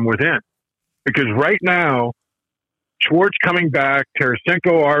better from within. Because right now, Schwartz coming back,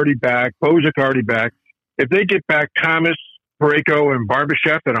 Tarasenko already back, Bozak already back. If they get back Thomas, Parayko, and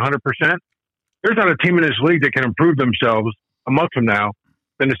Barbashev at 100%, there's not a team in this league that can improve themselves a month from now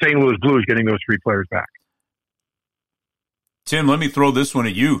than the St. Louis Blues getting those three players back. Tim, let me throw this one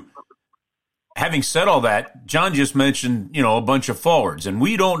at you. Having said all that, John just mentioned, a bunch of forwards, and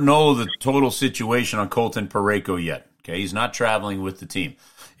we don't know the total situation on Colton Parayko yet. Okay, he's not traveling with the team.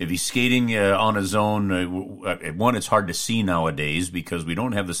 If he's skating on his own, one, it's hard to see nowadays because we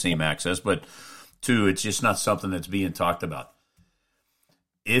don't have the same access, but two, it's just not something that's being talked about.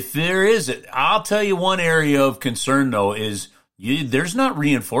 If there is, I'll tell you one area of concern, though, is there's not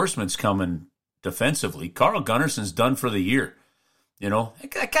reinforcements coming defensively. Carl Gunnarsson's done for the year.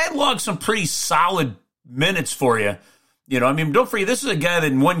 That guy logged some pretty solid minutes for you. Don't forget, this is a guy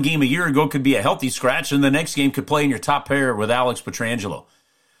that in one game a year ago could be a healthy scratch, and the next game could play in your top pair with Alex Pietrangelo.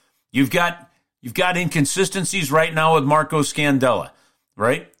 You've got inconsistencies right now with Marco Scandella,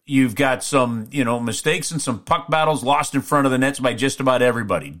 right? You've got some, mistakes and some puck battles lost in front of the nets by just about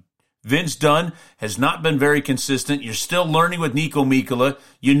everybody. Vince Dunn has not been very consistent. You're still learning with Nico Mikkola.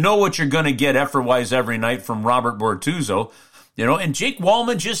 You know what you're going to get effort-wise every night from Robert Bortuzzo. And Jake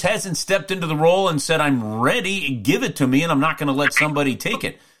Wallman just hasn't stepped into the role and said, I'm ready, give it to me, and I'm not going to let somebody take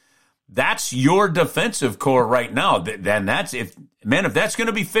it. That's your defensive core right now. Then if that's going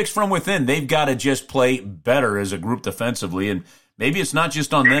to be fixed from within, they've got to just play better as a group defensively. And maybe it's not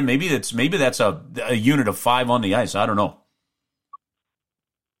just on them. Maybe that's a unit of 5 on the ice. I don't know.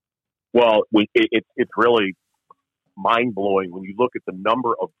 Well, it's really mind-blowing when you look at the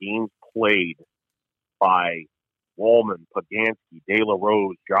number of games played by Wallman, Pagansky, De La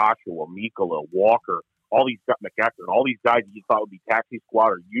Rose, Joshua, Mikkola, Walker, all these guys, McEachern, all these guys you thought would be taxi squad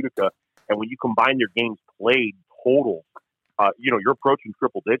or Utica, and when you combine their games played total, you're approaching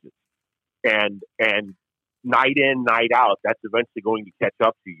triple digits, and night in, night out, that's eventually going to catch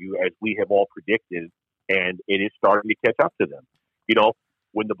up to you, as we have all predicted, and it is starting to catch up to them.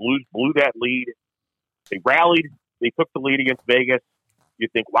 When the Blues blew that lead, they rallied, they took the lead against Vegas. You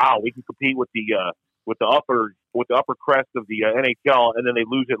think, wow, we can compete with the upper crest of the NHL, and then they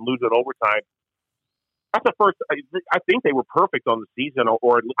lose it overtime. That's the first. I think they were perfect on the season,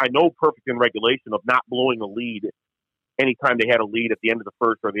 or I know perfect in regulation of not blowing a lead anytime they had a lead at the end of the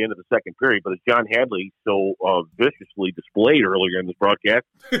first or the end of the second period. But as John Hadley so viciously displayed earlier in this broadcast,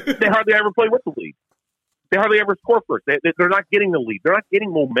 they hardly ever play with the lead. They hardly ever score first. They're not getting the lead. They're not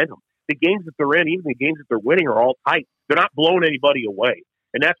getting momentum. The games that they're in, even the games that they're winning, are all tight. They're not blowing anybody away.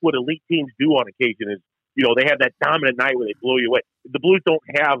 And that's what elite teams do on occasion is, they have that dominant night where they blow you away. The Blues don't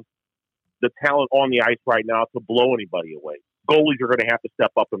have the talent on the ice right now to blow anybody away. Goalies are going to have to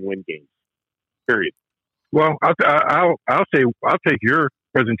step up and win games. Period. Well, I'll take your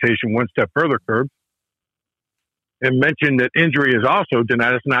presentation one step further, Kerb, and mention that injury has also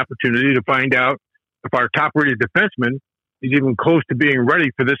denied us an opportunity to find out if our top-rated defenseman is even close to being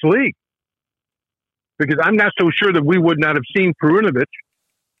ready for this league. Because I'm not so sure that we would not have seen Perunovich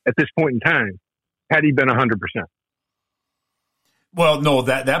at this point in time had he been 100%. Well, no,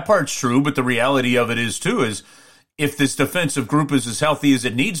 that part's true, but the reality of it is, too, is if this defensive group is as healthy as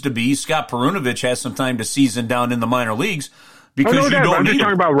it needs to be, Scott Perunovich has some time to season down in the minor leagues because you don't I'm need just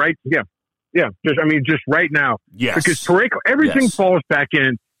talking about right, yeah, just right now. Yes. Because Parayko, everything falls back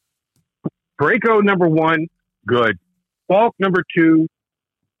in. Parayko, number 1, good. Falk, number 2,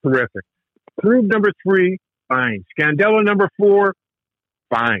 terrific. Krug, number 3, fine. Scandella, number 4,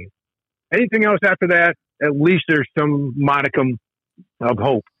 fine. Anything else after that, at least there's some modicum of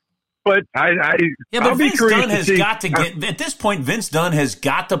hope. But but Vince Dunn has got to get at this point. Vince Dunn has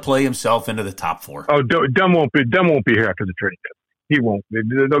got to play himself into the top 4. Oh, Dunn won't be here after the trading deadline. He won't.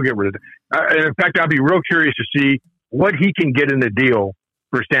 They'll get rid of it. In fact, I'll be real curious to see what he can get in the deal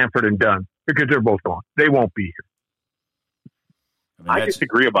for Stanford and Dunn, because they're both gone. They won't be here. I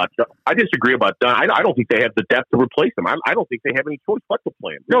disagree about Dunn. I don't think they have the depth to replace him. I don't think they have any choice but to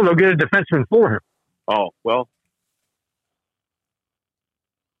play him. No, they'll get a defenseman for him. Oh, well.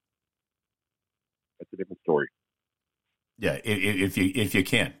 different story. Yeah, if you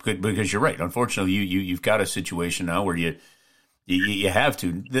can, because you're right. Unfortunately, you've got a situation now where you have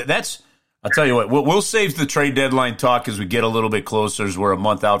to. I'll tell you what. We'll save the trade deadline talk as we get a little bit closer, as we're a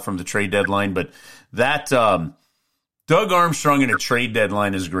month out from the trade deadline. But that Doug Armstrong in a trade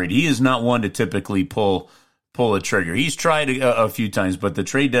deadline is great. He is not one to typically pull a trigger. He's tried a few times, but the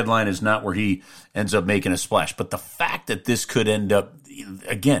trade deadline is not where he ends up making a splash. But the fact that this could end up,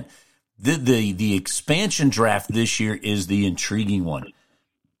 again, the expansion draft this year is the intriguing one.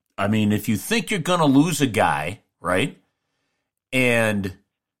 I mean, if you think you're going to lose a guy, right, and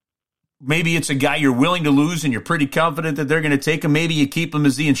maybe it's a guy you're willing to lose and you're pretty confident that they're going to take him, maybe you keep him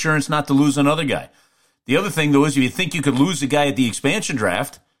as the insurance not to lose another guy. The other thing, though, is if you think you could lose a guy at the expansion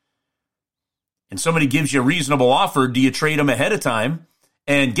draft and somebody gives you a reasonable offer, do you trade him ahead of time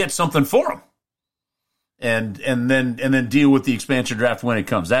and get something for him? And then deal with the expansion draft when it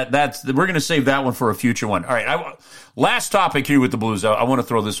comes. That's we're going to save that one for a future one. All right, last topic here with the Blues. I want to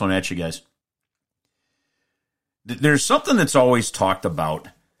throw this one at you guys. There's something that's always talked about,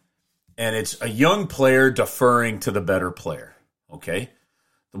 and it's a young player deferring to the better player, okay?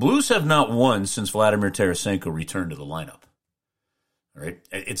 The Blues have not won since Vladimir Tarasenko returned to the lineup, all right?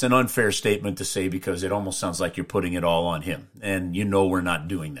 It's an unfair statement to say because it almost sounds like you're putting it all on him, and you know we're not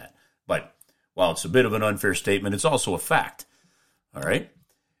doing that. But while it's a bit of an unfair statement, it's also a fact, all right?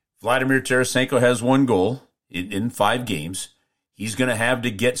 Vladimir Tarasenko has 1 goal in 5 games. He's going to have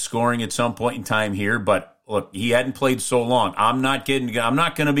to get scoring at some point in time here, but look, he hadn't played so long. I'm not going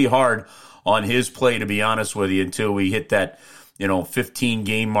to be hard on his play, to be honest with you, until we hit that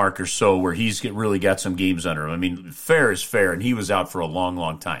 15-game mark or so where he's really got some games under him. I mean, fair is fair, and he was out for a long,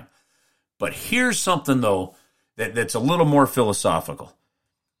 long time. But here's something, though, that's a little more philosophical.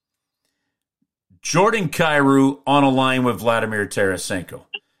 Jordan Kyrou on a line with Vladimir Tarasenko.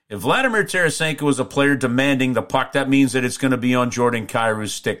 If Vladimir Tarasenko is a player demanding the puck, that means that it's going to be on Jordan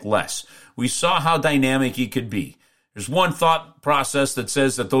Kyrou's stick less. We saw how dynamic he could be. There's one thought process that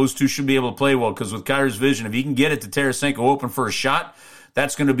says that those two should be able to play well, because with Kyrou's vision, if he can get it to Tarasenko open for a shot,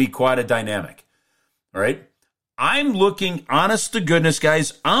 that's going to be quite a dynamic. All right? I'm looking, honest to goodness,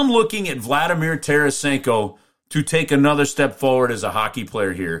 guys, I'm looking at Vladimir Tarasenko to take another step forward as a hockey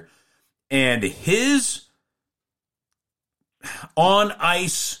player here. And his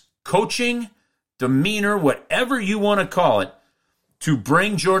on-ice coaching, demeanor, whatever you want to call it, to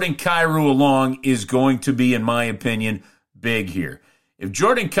bring Jordan Kyrou along is going to be, in my opinion, big here. If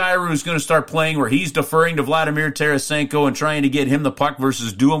Jordan Kyrou is going to start playing where he's deferring to Vladimir Tarasenko and trying to get him the puck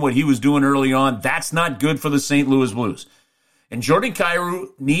versus doing what he was doing early on, that's not good for the St. Louis Blues. And Jordan Kyrou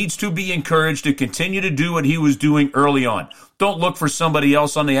needs to be encouraged to continue to do what he was doing early on. Don't look for somebody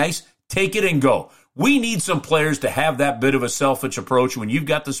else on the ice. Take it and go. We need some players to have that bit of a selfish approach. When you've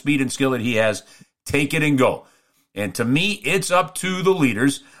got the speed and skill that he has, take it and go. And to me, it's up to the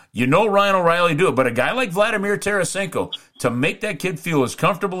leaders. You know Ryan O'Reilly do it, but a guy like Vladimir Tarasenko, to make that kid feel as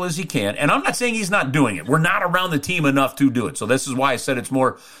comfortable as he can, and I'm not saying he's not doing it. We're not around the team enough to do it. So this is why I said it's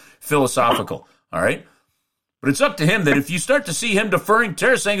more philosophical, all right? But it's up to him that if you start to see him deferring,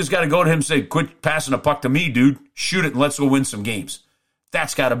 Tarasenko's got to go to him and say, quit passing a puck to me, dude. Shoot it and let's go win some games.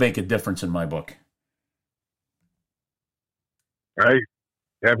 That's got to make a difference in my book. I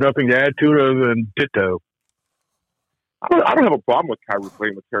have nothing to add to it other than ditto. I don't have a problem with Kyrou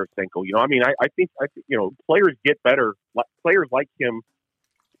playing with Tarasenko. I think players get better. Players like him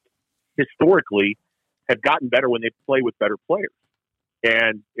historically have gotten better when they play with better players.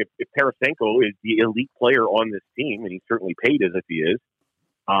 And if Tarasenko is the elite player on this team, and he's certainly paid as if he is,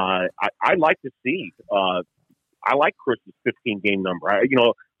 I'd like to see. I like Chris's 15-game number.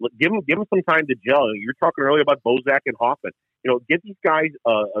 Give him some time to gel. You're talking earlier about Bozak and Hoffman. Give these guys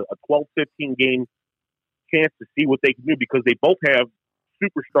a 12, 15-game chance to see what they can do, because they both have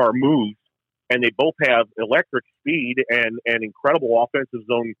superstar moves and they both have electric speed and incredible offensive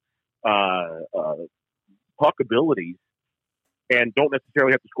zone puck abilities, and don't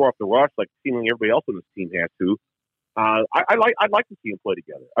necessarily have to score off the rush like seemingly everybody else on this team has to. I'd like to see them play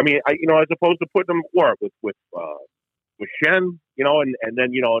together. I mean, as opposed to putting them with Schenn, and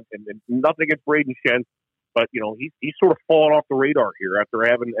then nothing against Braden Schenn, but he's sort of fallen off the radar here after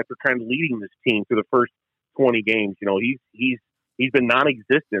kind of leading this team through the first 20 games. He's been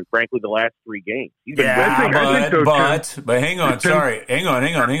non-existent, frankly, the last 3 games. He's been but hang on, sorry, hang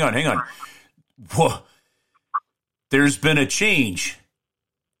on. Whoa. There's been a change.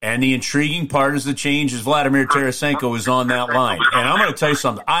 And the intriguing part is the change is Vladimir Tarasenko is on that line. And I'm going to tell you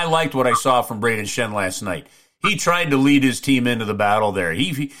something. I liked what I saw from Braden Schenn last night. He tried to lead his team into the battle there.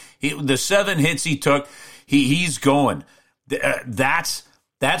 The 7 hits he took, he's going. That's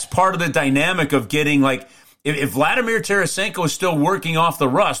That's part of the dynamic of getting, like, if Vladimir Tarasenko is still working off the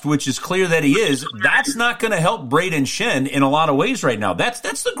rust, which is clear that he is, that's not going to help Braden Shen in a lot of ways right now. That's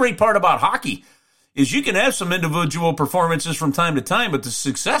the great part about hockey, is you can have some individual performances from time to time, but the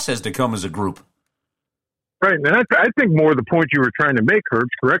success has to come as a group. Right, and I think more the point you were trying to make,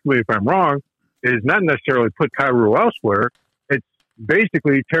 Herbs, correct me if I'm wrong, is not necessarily put Kyrou elsewhere. It's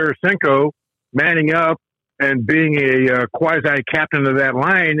basically Tarasenko manning up and being a quasi-captain of that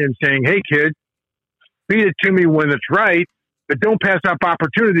line and saying, hey, kid, feed it to me when it's right, but don't pass up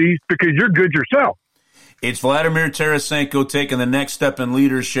opportunities because you're good yourself. It's Vladimir Tarasenko taking the next step in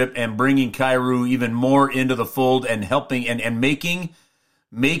leadership and bringing Kyrou even more into the fold and helping and making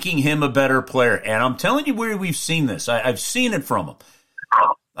him a better player. And I'm telling you where we've seen this. I've seen it from him.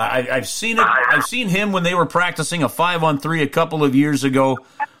 I've seen it. I've seen him when they were practicing a 5-on-3 a couple of years ago,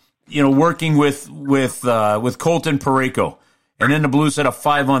 working with Colton Parayko. And then the Blues had a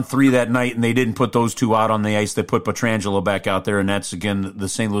 5-on-3 that night, and they didn't put those two out on the ice. They put Pietrangelo back out there, and that's, again, the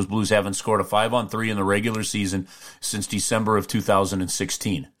St. Louis Blues haven't scored a 5-on-3 in the regular season since December of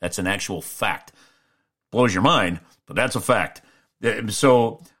 2016. That's an actual fact. Blows your mind, but that's a fact.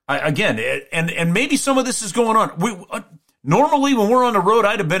 So, again, and maybe some of this is going on. Normally, when we're on the road,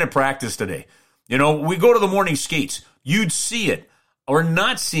 I'd have been at practice today. We go to the morning skates. You'd see it. Or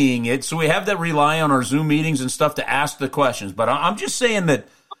not seeing it, so we have to rely on our Zoom meetings and stuff to ask the questions. But I'm just saying that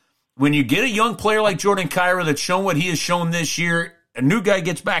when you get a young player like Jordan Kyrou that's shown what he has shown this year, a new guy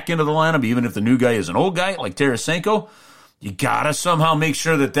gets back into the lineup, even if the new guy is an old guy like Tarasenko, you got to somehow make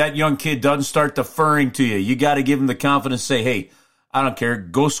sure that young kid doesn't start deferring to you. You got to give him the confidence, say, hey, I don't care,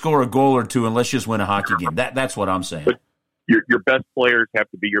 go score a goal or two and let's just win a hockey game. That's what I'm saying. But your best players have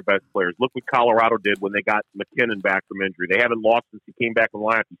to be your best players. Look what Colorado did when they got McKinnon back from injury. They haven't lost since he came back in the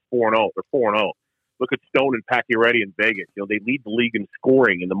lineup. He's 4-0. They're 4-0. Look at Stone and Pacioretty in Vegas. They lead the league in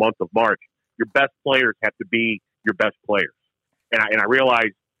scoring in the month of March. Your best players have to be your best players. And I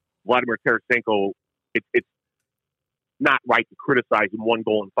realize Vladimir Tarasenko, it's not right to criticize him 1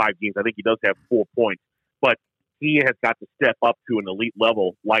 goal in 5 games. I think he does have 4 points. But he has got to step up to an elite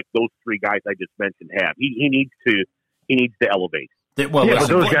level like those 3 guys I just mentioned have. He needs to elevate. Well, yeah,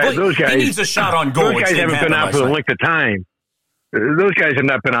 those guys, he needs a shot on goal. Those guys haven't been out for the length of time. Those guys have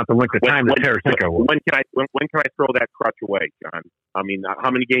not been out the length of time that Tarasenko was. When can I throw that crutch away, John? I mean,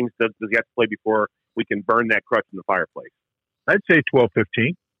 how many games does he have to play before we can burn that crutch in the fireplace? I'd say 12,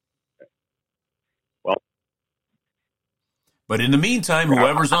 15. Well, but in the meantime,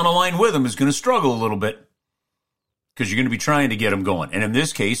 whoever's on a line with him is going to struggle a little bit because you're going to be trying to get him going. And in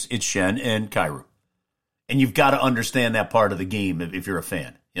this case, it's Shen and Kyrou. And you've got to understand that part of the game if you're a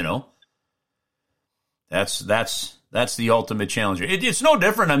fan, That's the ultimate challenger. It's no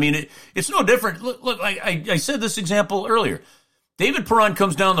different. I mean, it's no different. Look, I said this example earlier. David Perron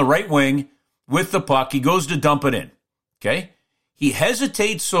comes down the right wing with the puck. He goes to dump it in, okay? He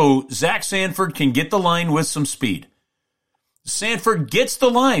hesitates so Zach Sanford can get the line with some speed. Sanford gets the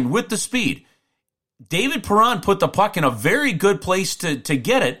line with the speed. David Perron put the puck in a very good place to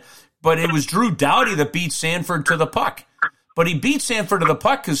get it, but it was Drew Doughty that beat Sanford to the puck. But he beat Sanford to the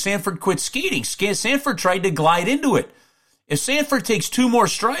puck because Sanford quit skating. Sanford tried to glide into it. If Sanford takes 2 more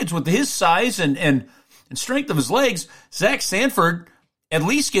strides with his size and strength of his legs, Zach Sanford at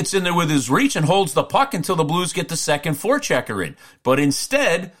least gets in there with his reach and holds the puck until the Blues get the second forechecker in. But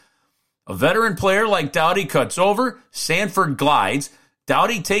instead, a veteran player like Doughty cuts over, Sanford glides,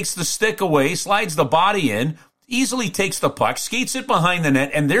 Doughty takes the stick away, slides the body in, easily takes the puck, skates it behind the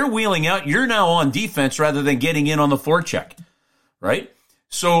net, and they're wheeling out. You're now on defense rather than getting in on the forecheck, right?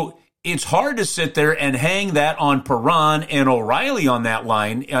 So it's hard to sit there and hang that on Perron and O'Reilly on that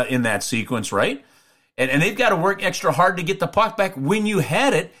line in that sequence, right? And they've got to work extra hard to get the puck back when you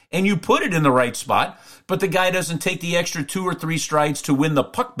had it and you put it in the right spot, but the guy doesn't take the extra 2 or 3 strides to win the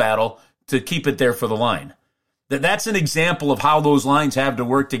puck battle to keep it there for the line. That's an example of how those lines have to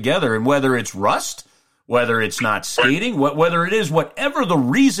work together, and whether it's rust, whether it's not skating, whether it is whatever the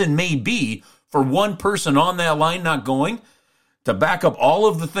reason may be for one person on that line not going, to back up all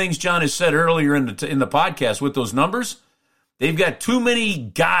of the things John has said earlier in the podcast with those numbers, they've got too many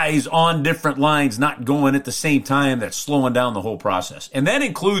guys on different lines not going at the same time. That's slowing down the whole process. And that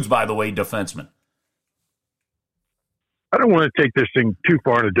includes, by the way, defensemen. I don't want to take this thing too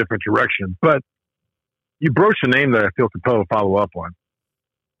far in a different direction, but you broached a name that I feel compelled to follow up on.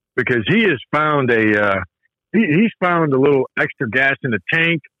 Because he has found he's found a little extra gas in the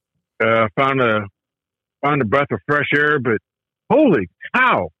tank, found a breath of fresh air. But holy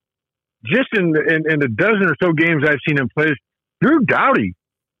cow! Just in the dozen or so games I've seen him play, Drew Doughty,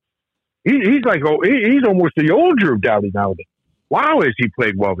 he's almost the old Drew Doughty nowadays. wow, has he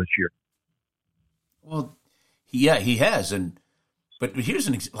played well this year. Well, he has. But here's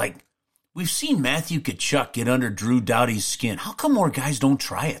we've seen Matthew Tkachuk get under Drew Doughty's skin. How come more guys don't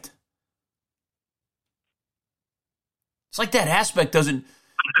try it? It's like that aspect doesn't.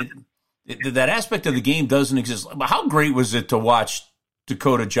 That aspect of the game doesn't exist. How great was it to watch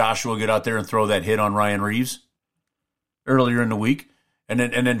Dakota Joshua get out there and throw that hit on Ryan Reeves earlier in the week, and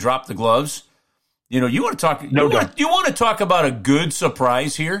then drop the gloves? You want to talk. You want to talk about a good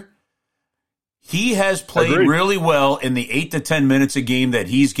surprise here. He has played really well in the 8 to 10 minutes a game that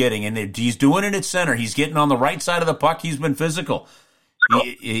he's getting, and he's doing it at center. He's getting on the right side of the puck. He's been physical.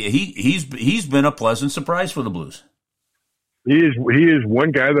 He's been a pleasant surprise for the Blues. He is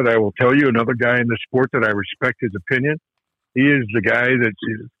one guy that I will tell you, another guy in the sport that I respect his opinion. He is the guy that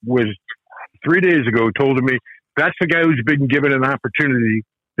was 3 days ago told me that's the guy who's been given an opportunity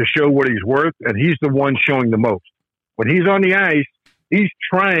to show what he's worth, and he's the one showing the most. When he's on the ice, he's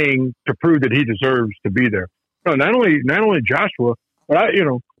trying to prove that he deserves to be there. No, not only Joshua, but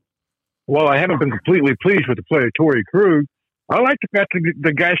while I haven't been completely pleased with the play of Torrey Krug, I like the fact that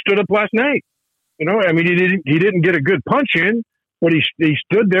the guy stood up last night. He didn't get a good punch in, but he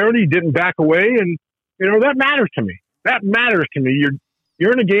stood there and he didn't back away, and that matters to me. That matters to me.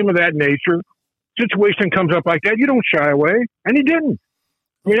 You're in a game of that nature. Situation comes up like that, you don't shy away, and he didn't.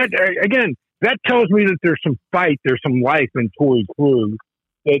 I mean, that tells me that there's some fight, there's some life in Torrey Krug.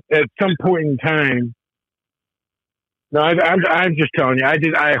 That at some point in time, no, I'm just telling you.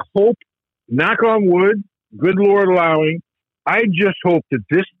 I hope, knock on wood, good Lord allowing, I just hope that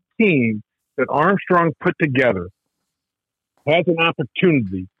this team that Armstrong put together has an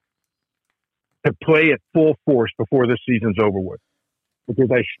opportunity to play at full force before this season's over with.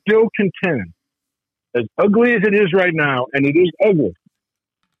 Because I still contend, as ugly as it is right now, and it is ugly,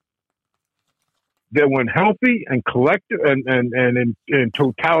 that when healthy and collective and in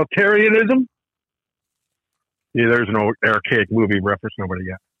totalitarianism, there's an archaic movie reference nobody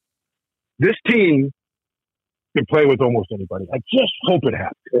got. This team can play with almost anybody. I just hope it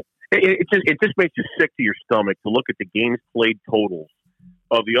happens. It just makes you sick to your stomach to look at the games played totals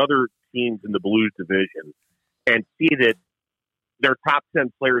of the other teams in the Blues division and see that their top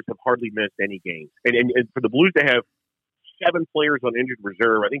 10 players have hardly missed any games. And for the Blues to have 7 players on injured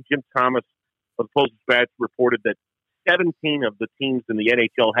reserve, I think Jim Thomas of the Post-Dispatch reported that 17 of the teams in the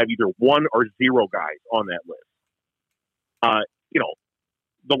NHL have either 1 or 0 guys on that list.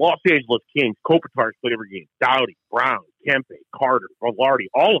 The Los Angeles Kings, Kopitar's played every game. Doughty, Brown, Kempe, Carter, Velarde,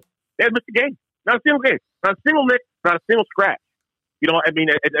 all of them. They haven't missed a game. Not a single game. Not a single nick. Not a single scratch.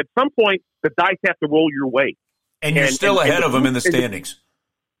 At some point, the dice have to roll your way. And you're still ahead of them in the standings.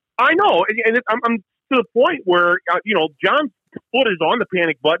 I know. I'm to the point where, John's foot is on the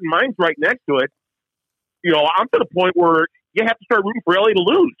panic button. Mine's right next to it. I'm to the point where you have to start rooting for LA to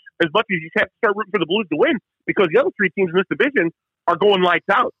lose as much as you have to start rooting for the Blues to win, because the other 3 teams in this division are going lights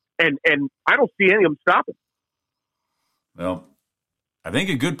out. And I don't see any of them stopping. Well, I think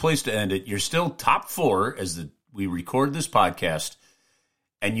a good place to end it. You're still top 4 as we record this podcast,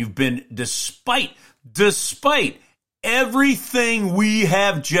 and you've been, despite everything we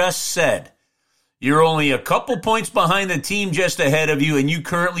have just said, you're only a couple points behind the team just ahead of you, and you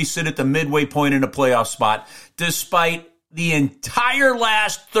currently sit at the midway point in a playoff spot, despite the entire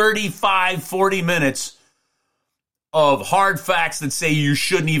last 35, 40 minutes of hard facts that say you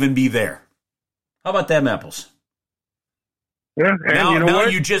shouldn't even be there. How about that, Mapples? Yeah, and now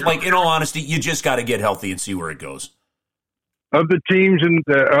you just, in all honesty, you just got to get healthy and see where it goes. Of the teams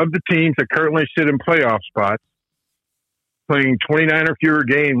that currently sit in playoff spots, playing 29 or fewer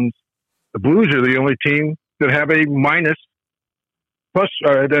games, the Blues are the only team that have a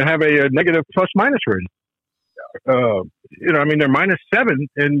negative plus minus rating. They're -7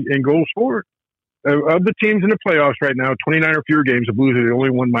 in goals scored. Of the teams in the playoffs right now, 29 or fewer games, the Blues are the only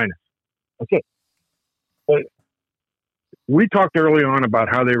one minus. That's it. But we talked early on about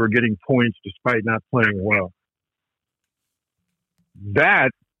how they were getting points despite not playing well.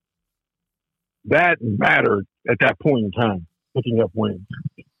 That mattered at that point in time, picking up wins.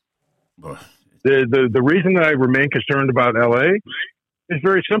 The reason that I remain concerned about LA is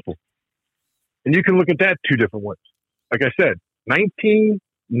very simple. And you can look at that 2 different ways. Like I said, 19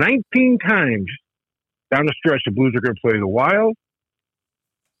 times down the stretch, the Blues are going to play the Wild,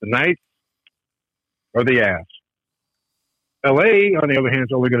 the Knights, or the Avs. LA, on the other hand,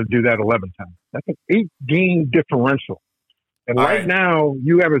 is only going to do that 11 times. That's an 8-game differential. And right now,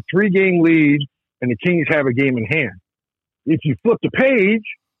 you have a 3-game lead, and the Kings have a game in hand. If you flip the page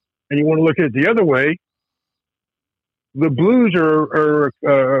and you want to look at it the other way, the Blues are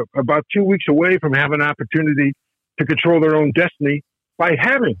about 2 weeks away from having an opportunity to control their own destiny by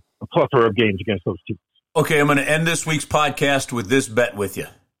having a plethora of games against those teams. Okay, I'm going to end this week's podcast with this bet with you.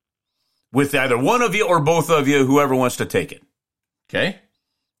 With either one of you or both of you, whoever wants to take it. Okay?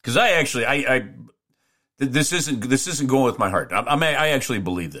 Because this isn't going with my heart. I actually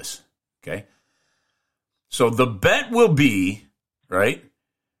believe this. Okay? So the bet will be, right,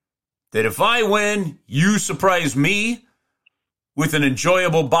 that if I win, you surprise me with an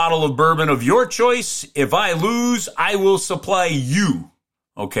enjoyable bottle of bourbon of your choice. If I lose, I will supply you.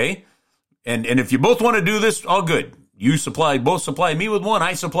 Okay? And if you both want to do this, all good. You both supply me with one.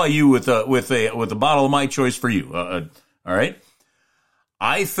 I supply you with a bottle of my choice for you. All right?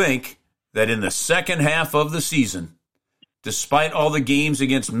 I think that in the second half of the season, despite all the games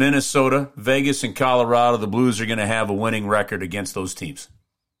against Minnesota, Vegas, and Colorado, the Blues are going to have a winning record against those teams.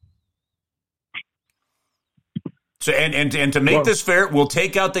 So and to make this fair, we'll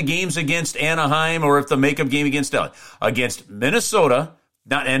take out the games against Anaheim or if the makeup game against Minnesota,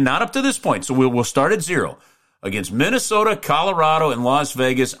 not up to this point. So we'll start at 0. Against Minnesota, Colorado, and Las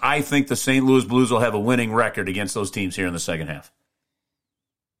Vegas, I think the St. Louis Blues will have a winning record against those teams here in the second half.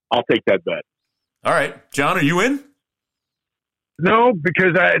 I'll take that bet. All right. John, are you in? No,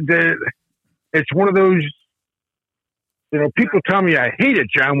 because it's one of those, people tell me I hate it,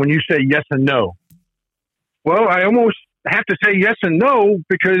 John, when you say yes and no. Well, I almost have to say yes and no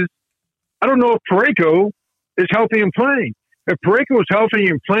because I don't know if Parayko is healthy and playing. If Parayko is healthy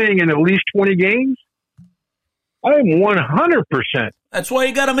and playing in at least 20 games, I'm 100%. That's why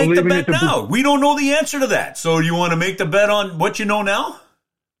you got to make the bet now. We don't know the answer to that. So you want to make the bet on what you know now?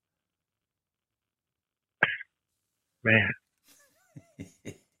 Man.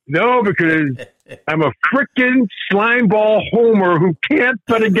 No, because I'm a freaking slimeball homer who can't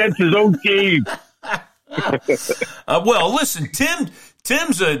bet against his own team. Well, listen,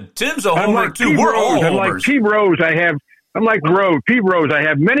 Tim's a homer like too. We're all homers. I'm like Pete Rose. I'm like Pete Rose. I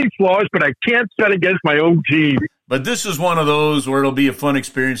have many flaws, but I can't bet against my own team. But this is one of those where it'll be a fun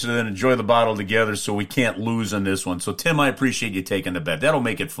experience and then enjoy the bottle together, so we can't lose on this one. So, Tim, I appreciate you taking the bet. That'll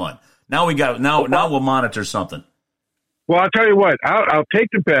make it fun. Now we'll monitor something. Well, I'll tell you what. I'll take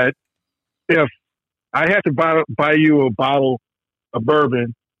the bet if I have to buy you a bottle of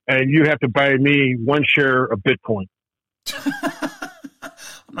bourbon and you have to buy me one share of Bitcoin.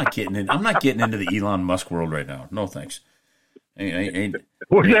 I'm not getting into the Elon Musk world right now. No thanks.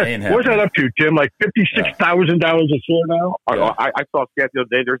 What's that up to, Tim? Like $56,000 a share now? Yeah. I saw stats the other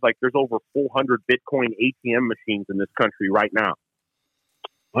day. There's over 400 Bitcoin ATM machines in this country right now.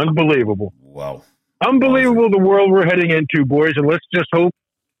 Unbelievable! Wow, unbelievable the world we're heading into, boys. And let's just hope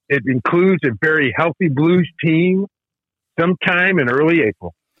it includes a very healthy Blues team sometime in early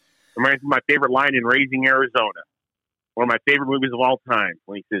April. Reminds me of my favorite line in Raising Arizona. One of my favorite movies of all time.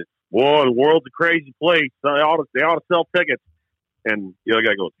 When he says, "Whoa, the world's a crazy place. They ought to sell tickets." And the other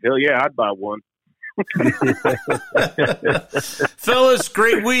guy goes, "Hell yeah, I'd buy one." Fellas,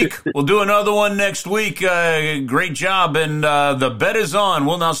 great week. We'll do another one next week. Great job. And the bet is on.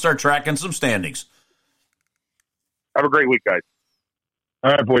 We'll now start tracking some standings. Have a great week, guys.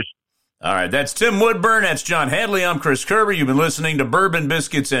 All right, boys. All right, that's Tim Woodburn. That's John Hadley. I'm Chris Kerber. You've been listening to Bourbon,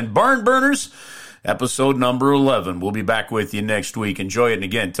 Biscuits, and Barn Burners, episode number 11. We'll be back with you next week. Enjoy it. And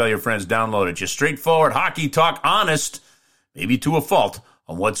again, tell your friends, download it. Just straightforward hockey talk, honest, maybe to a fault,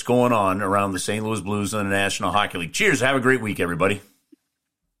 on what's going on around the St. Louis Blues and the National Hockey League. Cheers. Have a great week, everybody.